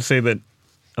would say that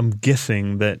I'm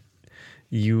guessing that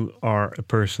you are a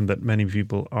person that many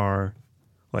people are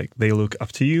like, they look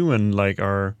up to you and like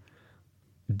are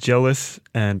jealous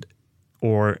and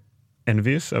or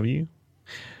envious of you.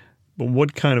 But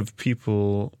what kind of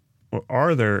people, or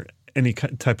are there any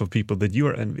type of people that you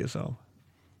are envious of?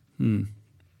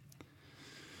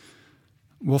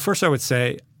 Well, first I would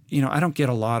say, I don't get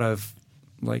a lot of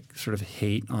like sort of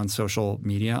hate on social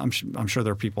media. I'm sure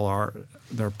there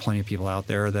are plenty of people out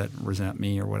there that resent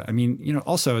me or what. I mean,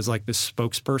 also as like this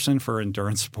spokesperson for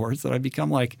endurance sports that I've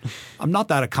become like, I'm not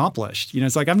that accomplished.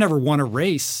 It's like I've never won a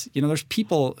race. There's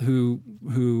people who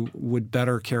would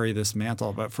better carry this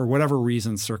mantle, but for whatever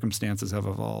reason, circumstances have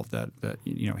evolved that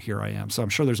here I am. So I'm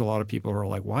sure there's a lot of people who are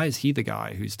like, why is he the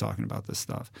guy who's talking about this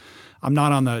stuff? I'm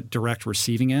not on the direct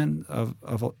receiving end of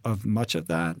much of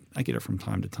that. I get it from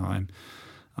time to time.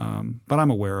 But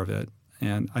I'm aware of it,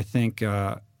 and I think,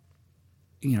 I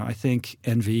think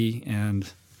envy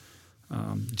and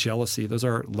jealousy; those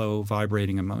are low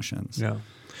vibrating emotions. Yeah,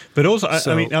 but also,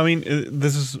 I mean,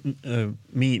 this is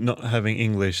me not having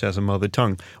English as a mother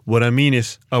tongue. What I mean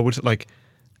is, I would like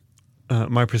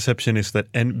my perception is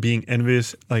that being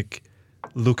envious, like,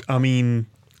 look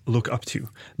up to,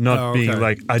 not being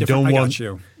like I don't want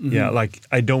you. Yeah, like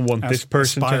I don't want this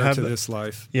person to have this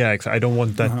life. Yeah, exactly. I don't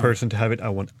want that person to have it. I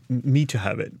want me to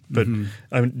have it. But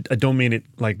I don't mean it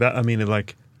like that. I mean it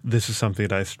like this is something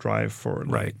that I strive for.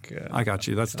 Right. Like, I got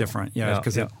you. That's different. Yeah,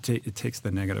 because it takes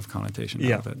the negative connotation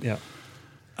out of it.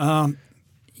 Yeah.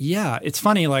 Yeah. It's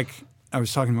funny. Like I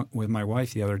was talking with my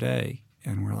wife the other day,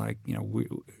 and we're like,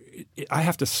 I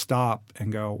have to stop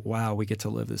and go, wow, we get to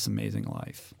live this amazing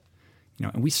life.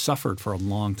 And we suffered for a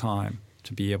long time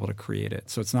to be able to create it.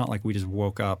 So it's not like we just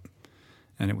woke up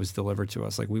and it was delivered to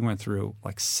us. Like we went through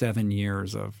like 7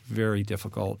 years of very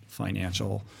difficult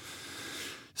financial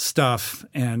stuff,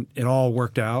 and it all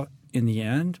worked out in the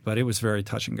end, but it was very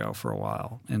touch and go for a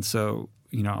while. And so,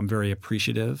 I'm very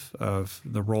appreciative of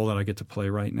the role that I get to play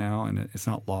right now, and it's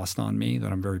not lost on me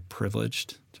that I'm very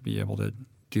privileged to be able to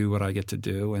do what I get to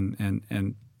do and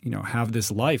have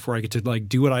this life where I get to like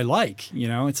do what I like.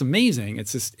 It's amazing.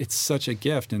 It's such a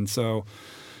gift. And so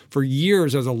for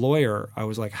years as a lawyer, I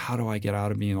was like, how do I get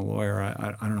out of being a lawyer?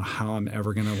 I don't know how I'm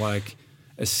ever going to like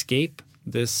escape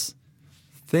this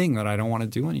thing that I don't want to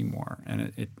do anymore.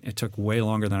 And it took way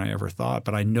longer than I ever thought,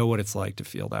 but I know what it's like to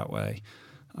feel that way.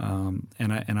 And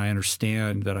I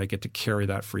understand that I get to carry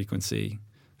that frequency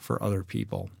for other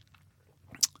people.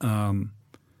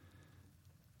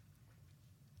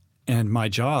 And my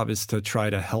job is to try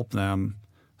to help them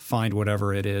find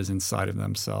whatever it is inside of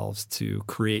themselves to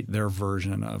create their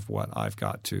version of what I've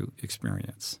got to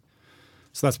experience.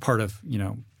 So that's part of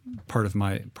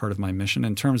my mission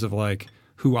in terms of like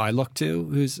who I look to,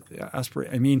 who's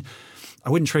I mean, I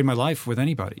wouldn't trade my life with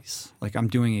anybody's. Like I'm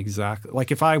doing exactly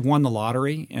like if I won the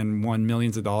lottery and won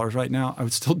millions of dollars right now, I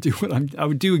would still do I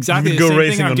would do exactly the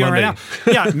same thing I'm doing right now.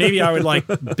 Yeah, maybe I would like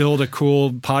build a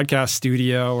cool podcast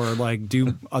studio or like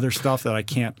do other stuff that I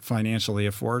can't financially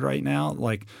afford right now.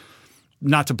 Like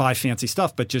not to buy fancy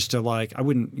stuff, but just to like I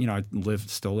wouldn't, I'd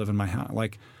still live in my house.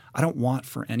 Like I don't want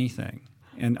for anything.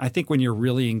 And I think when you're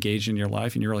really engaged in your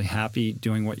life and you're really happy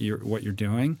doing what you're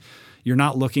doing, you're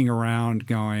not looking around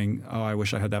going, oh, I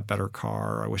wish I had that better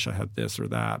car, or I wish I had this or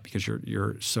that, because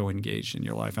you're so engaged in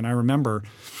your life. And I remember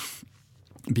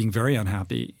being very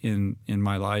unhappy in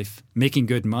my life, making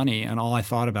good money, and all I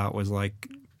thought about was like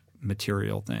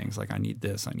material things, like I need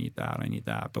this, I need that, I need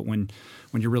that. But when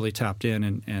you're really tapped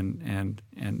in and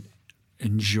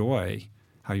enjoy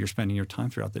how you're spending your time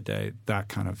throughout the day, that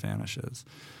kind of vanishes.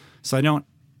 So I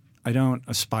don't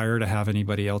aspire to have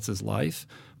anybody else's life,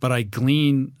 but I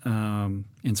glean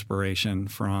inspiration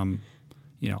from,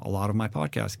 a lot of my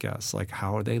podcast guests. Like,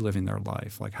 how are they living their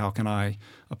life? Like, how can I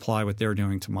apply what they're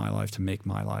doing to my life to make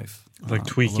my life like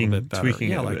tweaking a little bit better? Tweaking,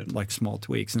 yeah, like small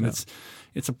tweaks, and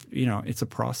it's a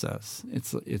process.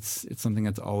 It's something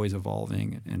that's always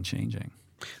evolving and changing.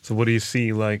 So, what do you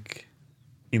see like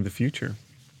in the future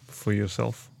for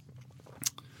yourself?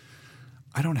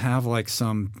 I don't have like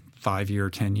some 5-year,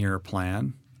 10-year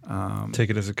plan. Take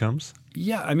it as it comes.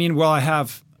 Yeah, I mean, well, I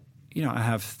have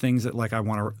things that like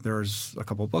there's a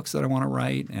couple of books that I want to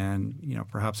write, and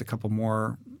perhaps a couple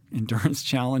more endurance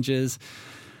challenges.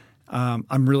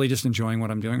 I'm really just enjoying what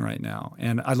I'm doing right now,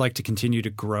 and I'd like to continue to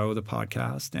grow the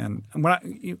podcast. And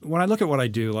when I look at what I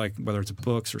do, like whether it's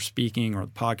books or speaking or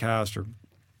the podcast, or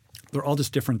they're all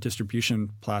just different distribution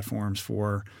platforms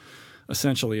for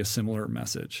essentially a similar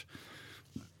message.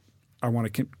 I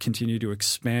want to continue to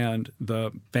expand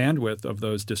the bandwidth of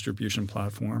those distribution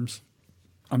platforms.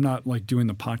 I'm not like doing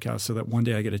the podcast so that one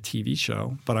day I get a TV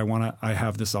show, but I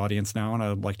have this audience now, and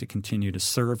I'd like to continue to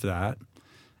serve that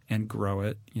and grow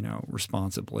it,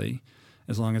 responsibly,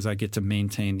 as long as I get to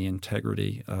maintain the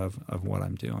integrity of what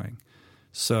I'm doing.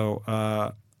 So,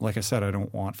 like I said, I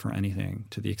don't want for anything.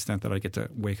 To the extent that I get to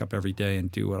wake up every day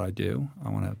and do what I do, I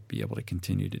want to be able to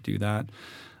continue to do that.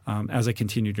 As I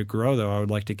continue to grow, though, I would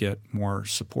like to get more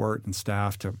support and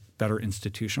staff to better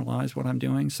institutionalize what I'm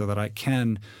doing so that I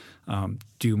can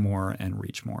do more and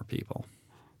reach more people.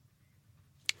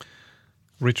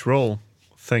 Rich Roll,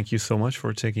 thank you so much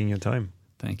for taking your time.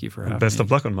 Thank you for having me. Best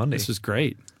of luck on Monday. This was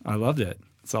great. I loved it.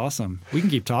 It's awesome. We can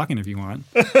keep talking if you want.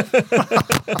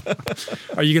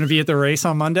 Are you going to be at the race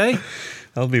on Monday?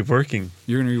 I'll be working.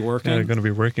 You're going to be working? Yeah, I'm going to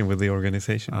be working with the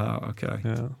organization. Oh, okay.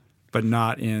 Yeah. But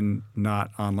not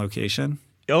on location?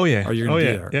 Oh, yeah. Are you going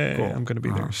to be there? Yeah, cool. Yeah, I'm going to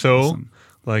be there. So, awesome.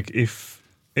 Like,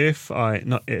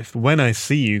 when I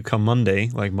see you come Monday,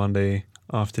 like Monday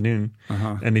afternoon,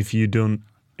 and if you don't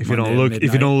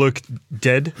look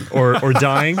dead or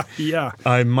dying, yeah,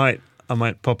 I might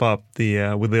pop up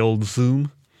with the old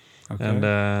Zoom, okay, and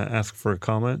ask for a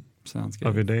comment. Sounds good.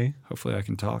 Of your day. Hopefully, I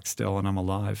can talk still and I'm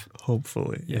alive.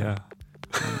 Hopefully, yeah.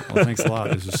 Well, thanks a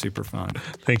lot. This was super fun.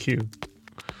 Thank you.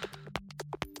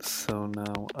 So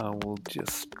now I will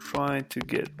just try to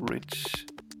get Rich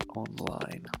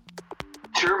online.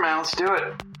 Sure, man, let's do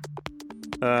it.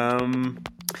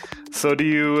 So do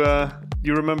you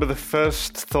remember the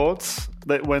first thoughts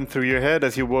that went through your head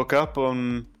as you woke up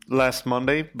on last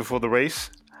Monday before the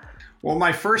race? Well,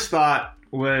 my first thought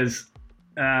was,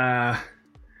 I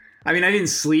didn't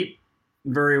sleep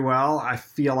very well. I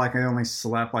feel like I only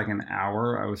slept like an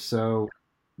hour. I was so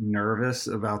nervous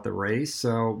about the race.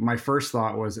 So my first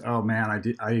thought was, oh man, I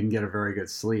didn't get a very good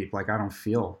sleep. Like I don't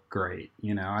feel great.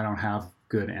 I don't have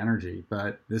good energy,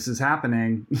 but this is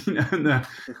happening. And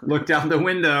looked out the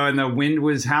window and the wind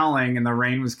was howling and the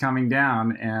rain was coming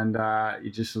down, and it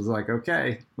just was like,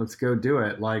 okay, let's go do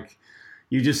it. Like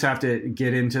you just have to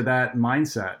get into that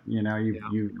mindset.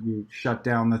 You shut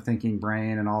down the thinking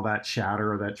brain and all that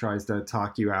chatter that tries to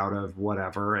talk you out of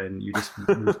whatever, and you just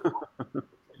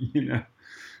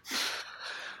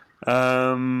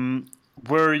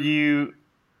Were you?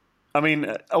 I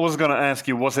was going to ask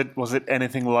you, was it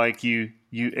anything like you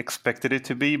expected it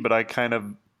to be? But I kind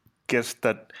of guessed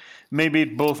that maybe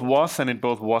it both was and it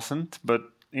both wasn't. But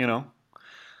Yeah,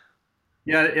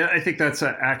 I think that's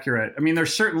accurate.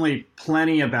 There's certainly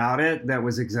plenty about it that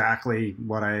was exactly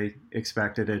what I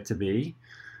expected it to be.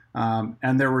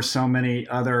 And there were so many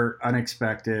other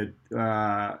unexpected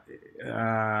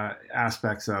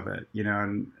aspects of it,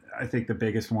 and I think the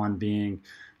biggest one being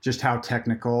just how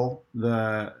technical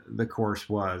the course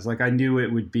was. Like, I knew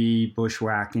it would be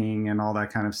bushwhacking and all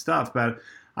that kind of stuff, but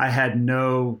I had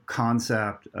no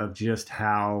concept of just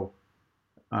how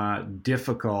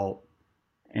difficult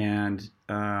and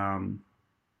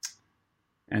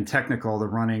technical the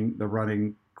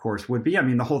running course would be. I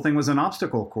mean, the whole thing was an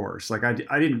obstacle course. Like, I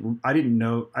didn't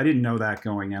know that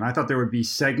going in. I thought there would be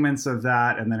segments of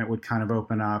that, and then it would kind of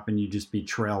open up, and you'd just be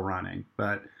trail running.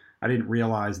 But I didn't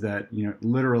realize that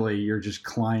literally you're just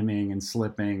climbing and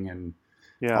slipping and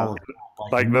all of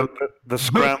that. Like the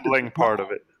scrambling part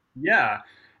of it. Yeah.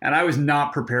 And I was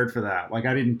not prepared for that. Like,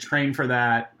 I didn't train for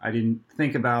that. I didn't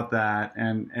think about that.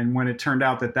 And when it turned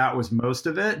out that was most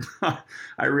of it,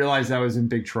 I realized I was in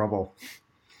big trouble.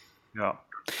 Yeah.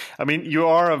 I mean, you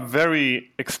are a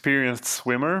very experienced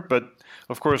swimmer, but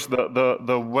of course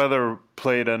the weather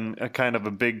played a kind of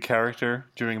a big character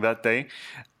during that day,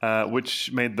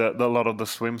 which made a lot of the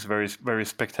swims very, very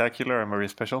spectacular and very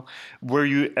special. Were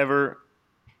you ever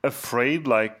afraid,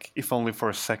 like, if only for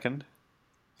a second?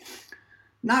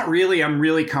 Not really. I'm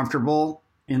really comfortable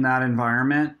in that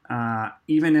environment.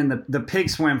 Even in the pig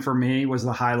swim for me was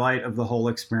the highlight of the whole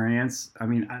experience. I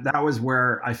mean, that was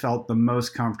where I felt the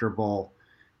most comfortable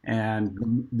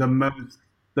and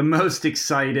the most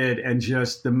excited and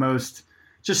just the most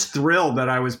thrilled that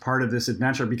I was part of this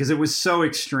adventure, because it was so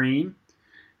extreme.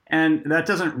 And that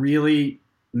doesn't really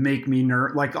make me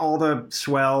like all the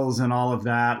swells and all of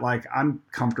that. Like, I'm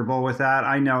comfortable with that.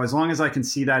 I know as long as I can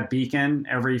see that beacon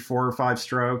every 4 or 5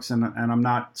 strokes and I'm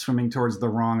not swimming towards the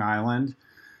wrong island,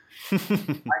 I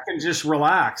can just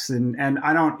relax and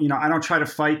I don't try to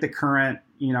fight the current.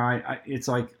 It's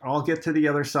like, I'll get to the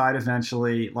other side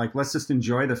eventually. Like, let's just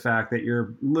enjoy the fact that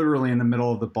you're literally in the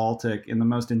middle of the Baltic in the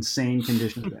most insane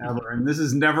conditions ever. And this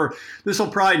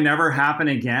will probably never happen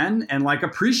again, and like,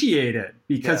 appreciate it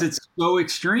because it's so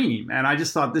extreme. And I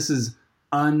just thought, this is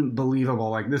unbelievable.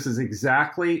 Like, this is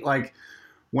exactly like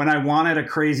when I wanted a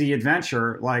crazy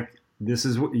adventure, like, this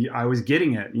is what I was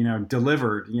getting it,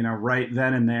 delivered, right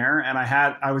then and there. And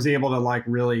I was able to like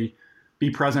really be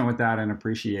present with that and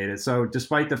appreciate it. So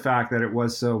despite the fact that it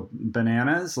was so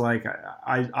bananas, like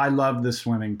I loved the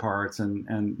swimming parts,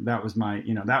 and that was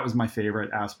my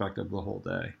favorite aspect of the whole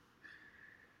day.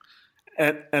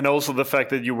 And also the fact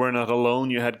that you were not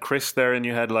alone. You had Chris there, and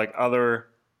you had like other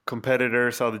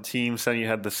competitors, other teams, and you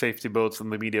had the safety boats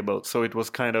and the media boats. So it was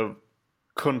kind of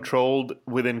controlled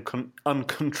within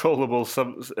uncontrollable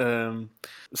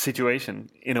situation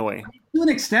in a way. To an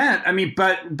extent. I mean,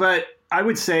 but I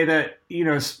would say that,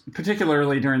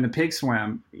 particularly during the pig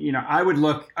swim, I would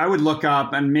look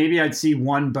up and maybe I'd see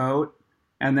one boat,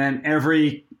 and then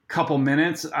every couple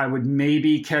minutes I would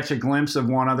maybe catch a glimpse of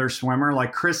one other swimmer.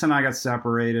 Like, Chris and I got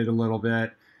separated a little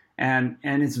bit, and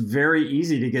it's very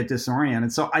easy to get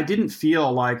disoriented. So I didn't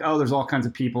feel like, oh, there's all kinds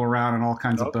of people around and all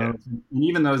kinds of boats. And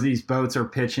even though these boats are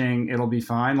pitching, it'll be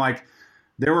fine. Like,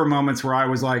 there were moments where I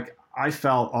was like, I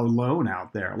felt alone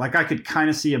out there. Like, I could kind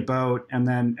of see a boat, and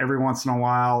then every once in a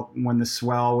while, when the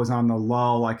swell was on the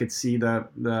lull, I could see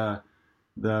the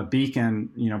beacon,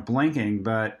 blinking.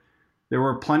 But there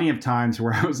were plenty of times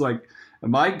where I was like,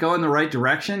 am I going the right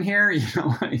direction here?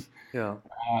 Yeah.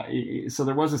 So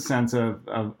there was a sense of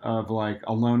like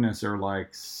aloneness, or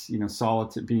like,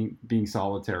 being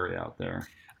solitary out there.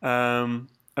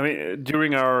 I mean,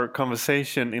 during our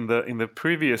conversation in the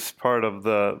previous part of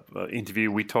the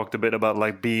interview, we talked a bit about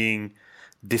like being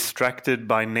distracted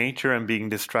by nature and being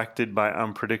distracted by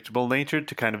unpredictable nature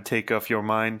to kind of take your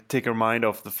mind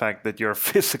off the fact that you're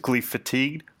physically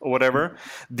fatigued or whatever.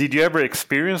 Did you ever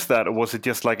experience that, or was it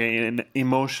just like an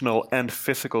emotional and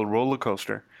physical roller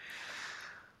coaster?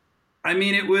 I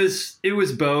mean, it was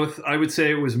both. I would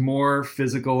say it was more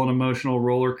physical and emotional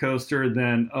roller coaster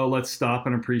than, oh, let's stop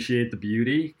and appreciate the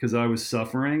beauty, because I was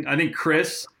suffering. I think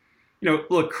Chris,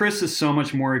 Chris is so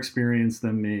much more experienced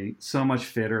than me, so much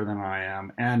fitter than I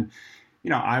am. And,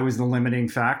 I was the limiting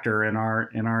factor in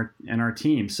our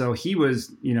team. So he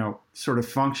was, sort of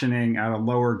functioning at a much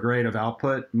lower grade of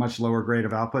output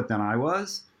than I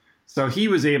was. So he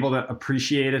was able to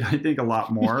appreciate it, I think, a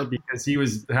lot more because he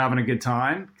was having a good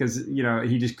time, because,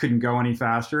 he just couldn't go any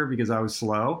faster because I was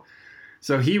slow.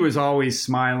 So he was always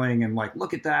smiling and like,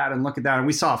 look at that and look at that. And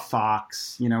we saw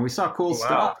fox, we saw cool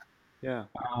stuff. Yeah.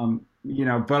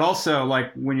 But also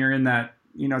like when you're in that,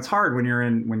 it's hard when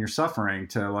you're suffering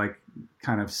to like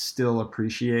kind of still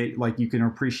appreciate, like you can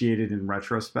appreciate it in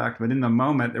retrospect. But in the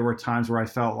moment, there were times where I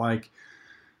felt like,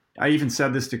 I even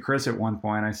said this to Chris at one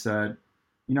point. I said,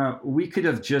 we could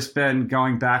have just been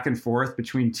going back and forth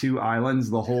between two islands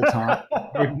the whole time.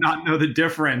 We would not know the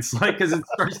difference, because it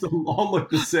starts to all look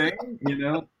the same,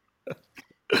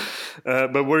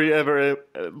 But were you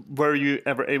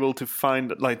ever able to find,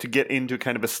 to get into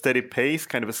kind of a steady pace,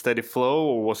 kind of a steady flow,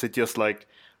 or was it just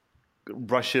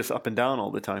rushes up and down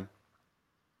all the time?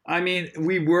 I mean,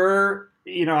 we were,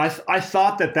 I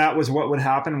thought that was what would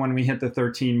happen when we hit the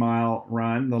 13-mile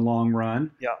run, the long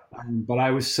run. Yeah. But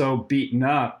I was so beaten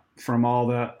up from all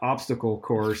the obstacle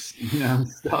course,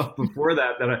 stuff before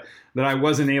that I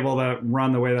wasn't able to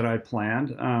run the way that I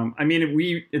planned. I mean,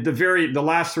 the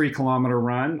last 3-kilometer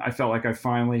run, I felt like I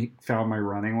finally found my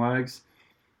running legs,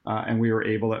 and we were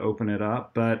able to open it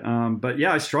up. But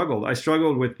yeah, I struggled. I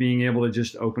struggled with being able to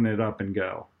just open it up and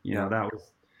go.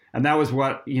 That was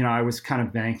what, I was kind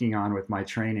of banking on with my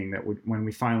training, that when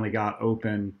we finally got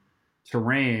open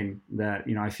terrain, that,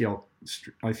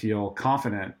 I feel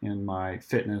confident in my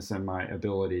fitness and my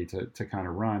ability to kind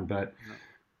of run. But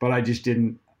I just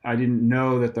didn't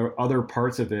know that the other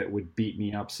parts of it would beat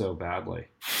me up so badly.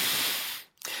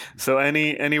 So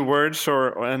any words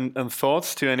and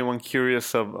thoughts to anyone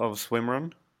curious of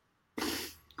swimrun?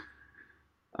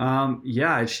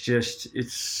 Yeah,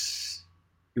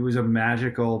 it was a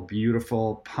magical,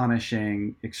 beautiful,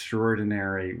 punishing,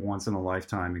 extraordinary,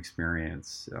 once-in-a-lifetime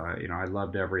experience. I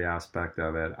loved every aspect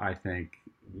of it. I think,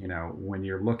 if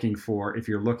you're looking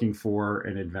for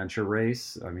an adventure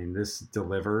race, I mean, this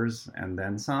delivers and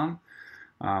then some.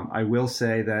 I will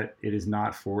say that it is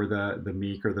not for the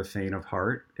meek or the faint of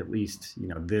heart, at least,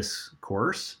 this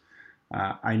course.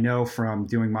 I know from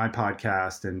doing my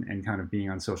podcast and kind of being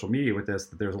on social media with this,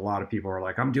 that there's a lot of people who are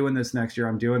like, I'm doing this next year.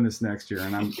 And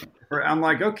I'm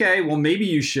like, okay, well, maybe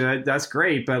you should. That's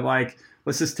great. But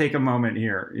let's just take a moment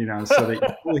here, so that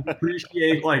you really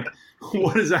appreciate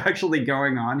what is actually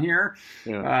going on here.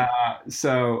 Yeah.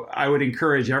 So I would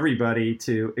encourage everybody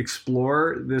to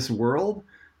explore this world.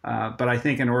 But I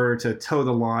think in order to toe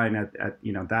the line at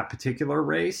that particular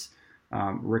race,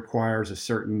 requires a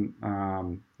certain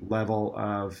level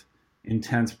of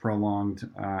intense, prolonged,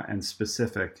 and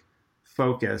specific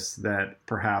focus that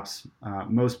perhaps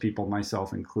most people,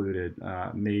 myself included,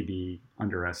 may be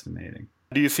underestimating.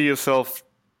 Do you see yourself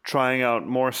trying out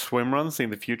more swim runs in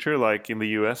the future, like in the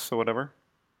US or whatever?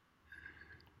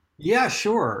 Yeah,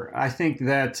 sure. I think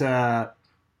that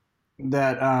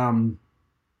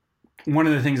one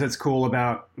of the things that's cool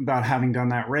about having done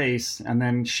that race and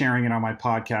then sharing it on my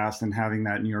podcast and having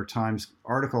that New York Times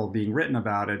article being written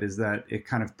about it is that it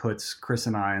kind of puts Chris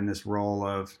and I in this role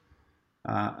of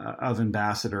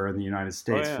ambassador in the United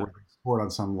States for the sport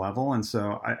on some level. And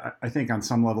so I think on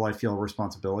some level I feel a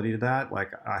responsibility to that.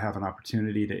 Like, I have an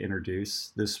opportunity to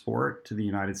introduce this sport to the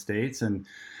United States, and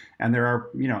there are,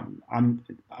 I'm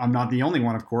not the only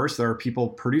one, of course. There are people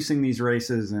producing these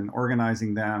races and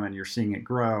organizing them, and you're seeing it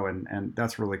grow, and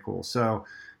that's really cool. So,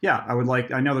 yeah,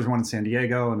 I know there's one in San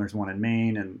Diego, and there's one in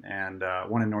Maine, and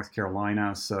one in North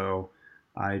Carolina. So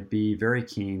I'd be very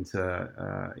keen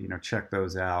to, check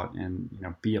those out and,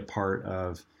 be a part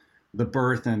of the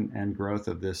birth and growth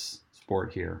of this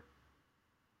sport here.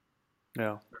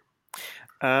 Yeah.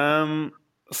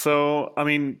 So, I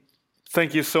mean,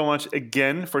 thank you so much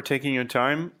again for taking your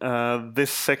time. This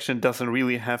section doesn't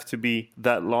really have to be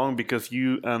that long because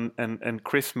you and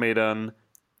Chris made an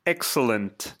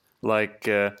excellent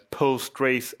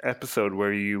post-race episode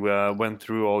where you went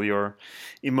through all your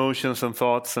emotions and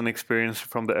thoughts and experience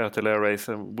from the Ötillö race,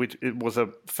 which it was a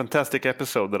fantastic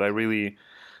episode that I really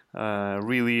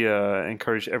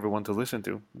encourage everyone to listen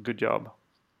to. Good job.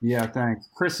 Yeah, thanks.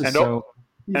 Chris is also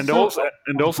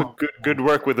good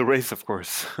work with the race, of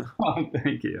course. Oh,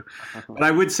 thank you. But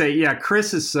I would say, yeah,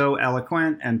 Chris is so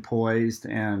eloquent and poised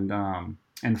and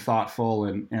thoughtful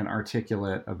and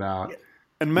articulate about.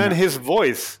 And man, his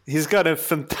voice, he's got a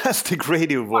fantastic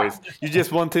radio voice. You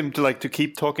just want him to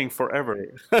keep talking forever.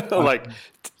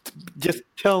 Just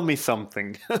tell me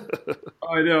something.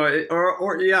 I know.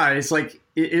 It's like,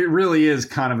 it really is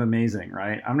kind of amazing,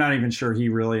 right? I'm not even sure he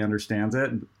really understands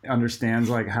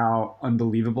how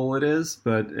unbelievable it is.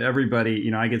 But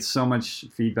everybody, I get so much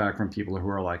feedback from people who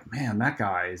are like, man, that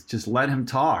guy, just let him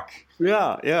talk.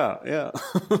 Yeah.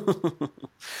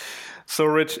 So,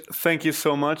 Rich, thank you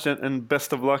so much, and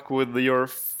best of luck with your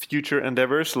future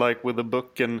endeavors, like with the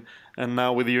book and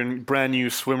now with your brand new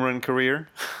swimrun career.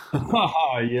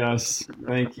 Yes,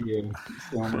 thank you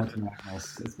so much,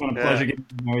 Magnus. It's been a pleasure getting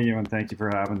to know you, and thank you for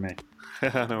having me.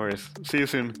 No worries. See you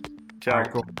soon. Ciao. All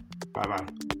right, cool. Bye-bye.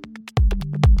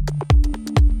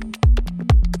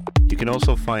 You can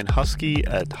also find Husky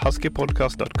at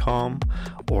huskypodcast.com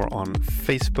or on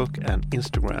Facebook and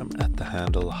Instagram at the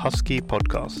handle Husky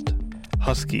Podcast.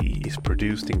 Husky is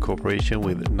produced in cooperation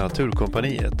with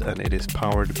Naturkompaniet and it is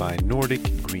powered by Nordic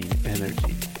Green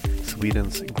Energy,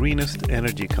 Sweden's greenest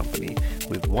energy company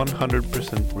with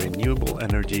 100% renewable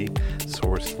energy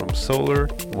sourced from solar,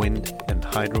 wind and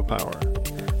hydropower.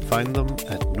 Find them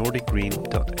at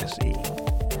nordicgreen.se.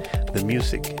 The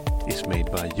music is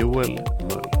made by Joel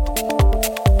Mull.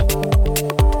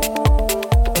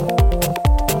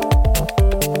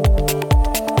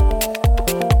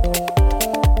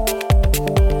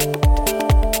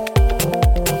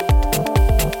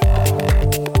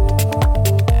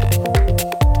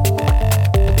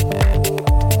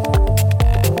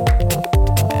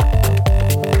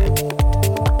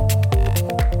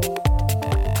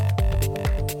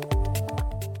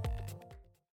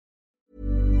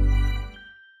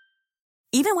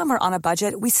 Even when we're on a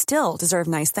budget, we still deserve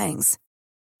nice things.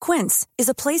 Quince is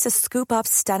a place to scoop up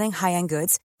stunning high-end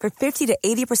goods for 50 to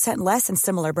 80% less than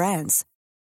similar brands.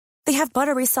 They have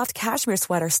buttery soft cashmere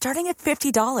sweaters starting at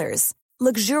 $50,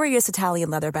 luxurious Italian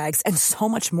leather bags, and so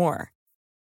much more.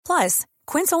 Plus,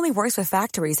 Quince only works with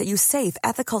factories that use safe,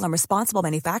 ethical, and responsible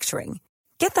manufacturing.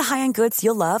 Get the high-end goods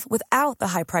you'll love without the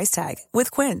high price tag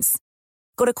with Quince.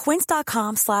 Go to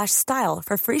quince.com/style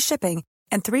for free shipping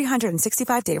and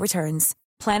 365-day returns.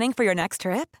 Planning for your next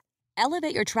trip?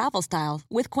 Elevate your travel style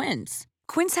with Quince.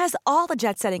 Quince has all the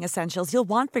jet-setting essentials you'll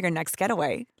want for your next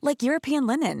getaway, like European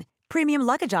linen, premium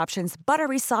luggage options,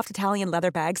 buttery soft Italian leather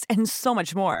bags, and so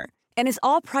much more. And is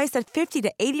all priced at 50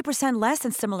 to 80% less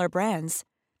than similar brands.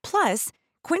 Plus,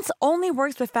 Quince only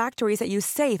works with factories that use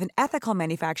safe and ethical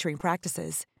manufacturing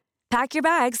practices. Pack your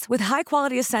bags with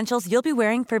high-quality essentials you'll be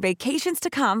wearing for vacations to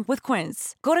come with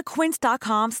Quince. Go to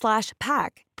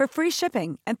quince.com/pack for free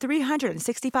shipping and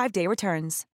 365-day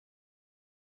returns.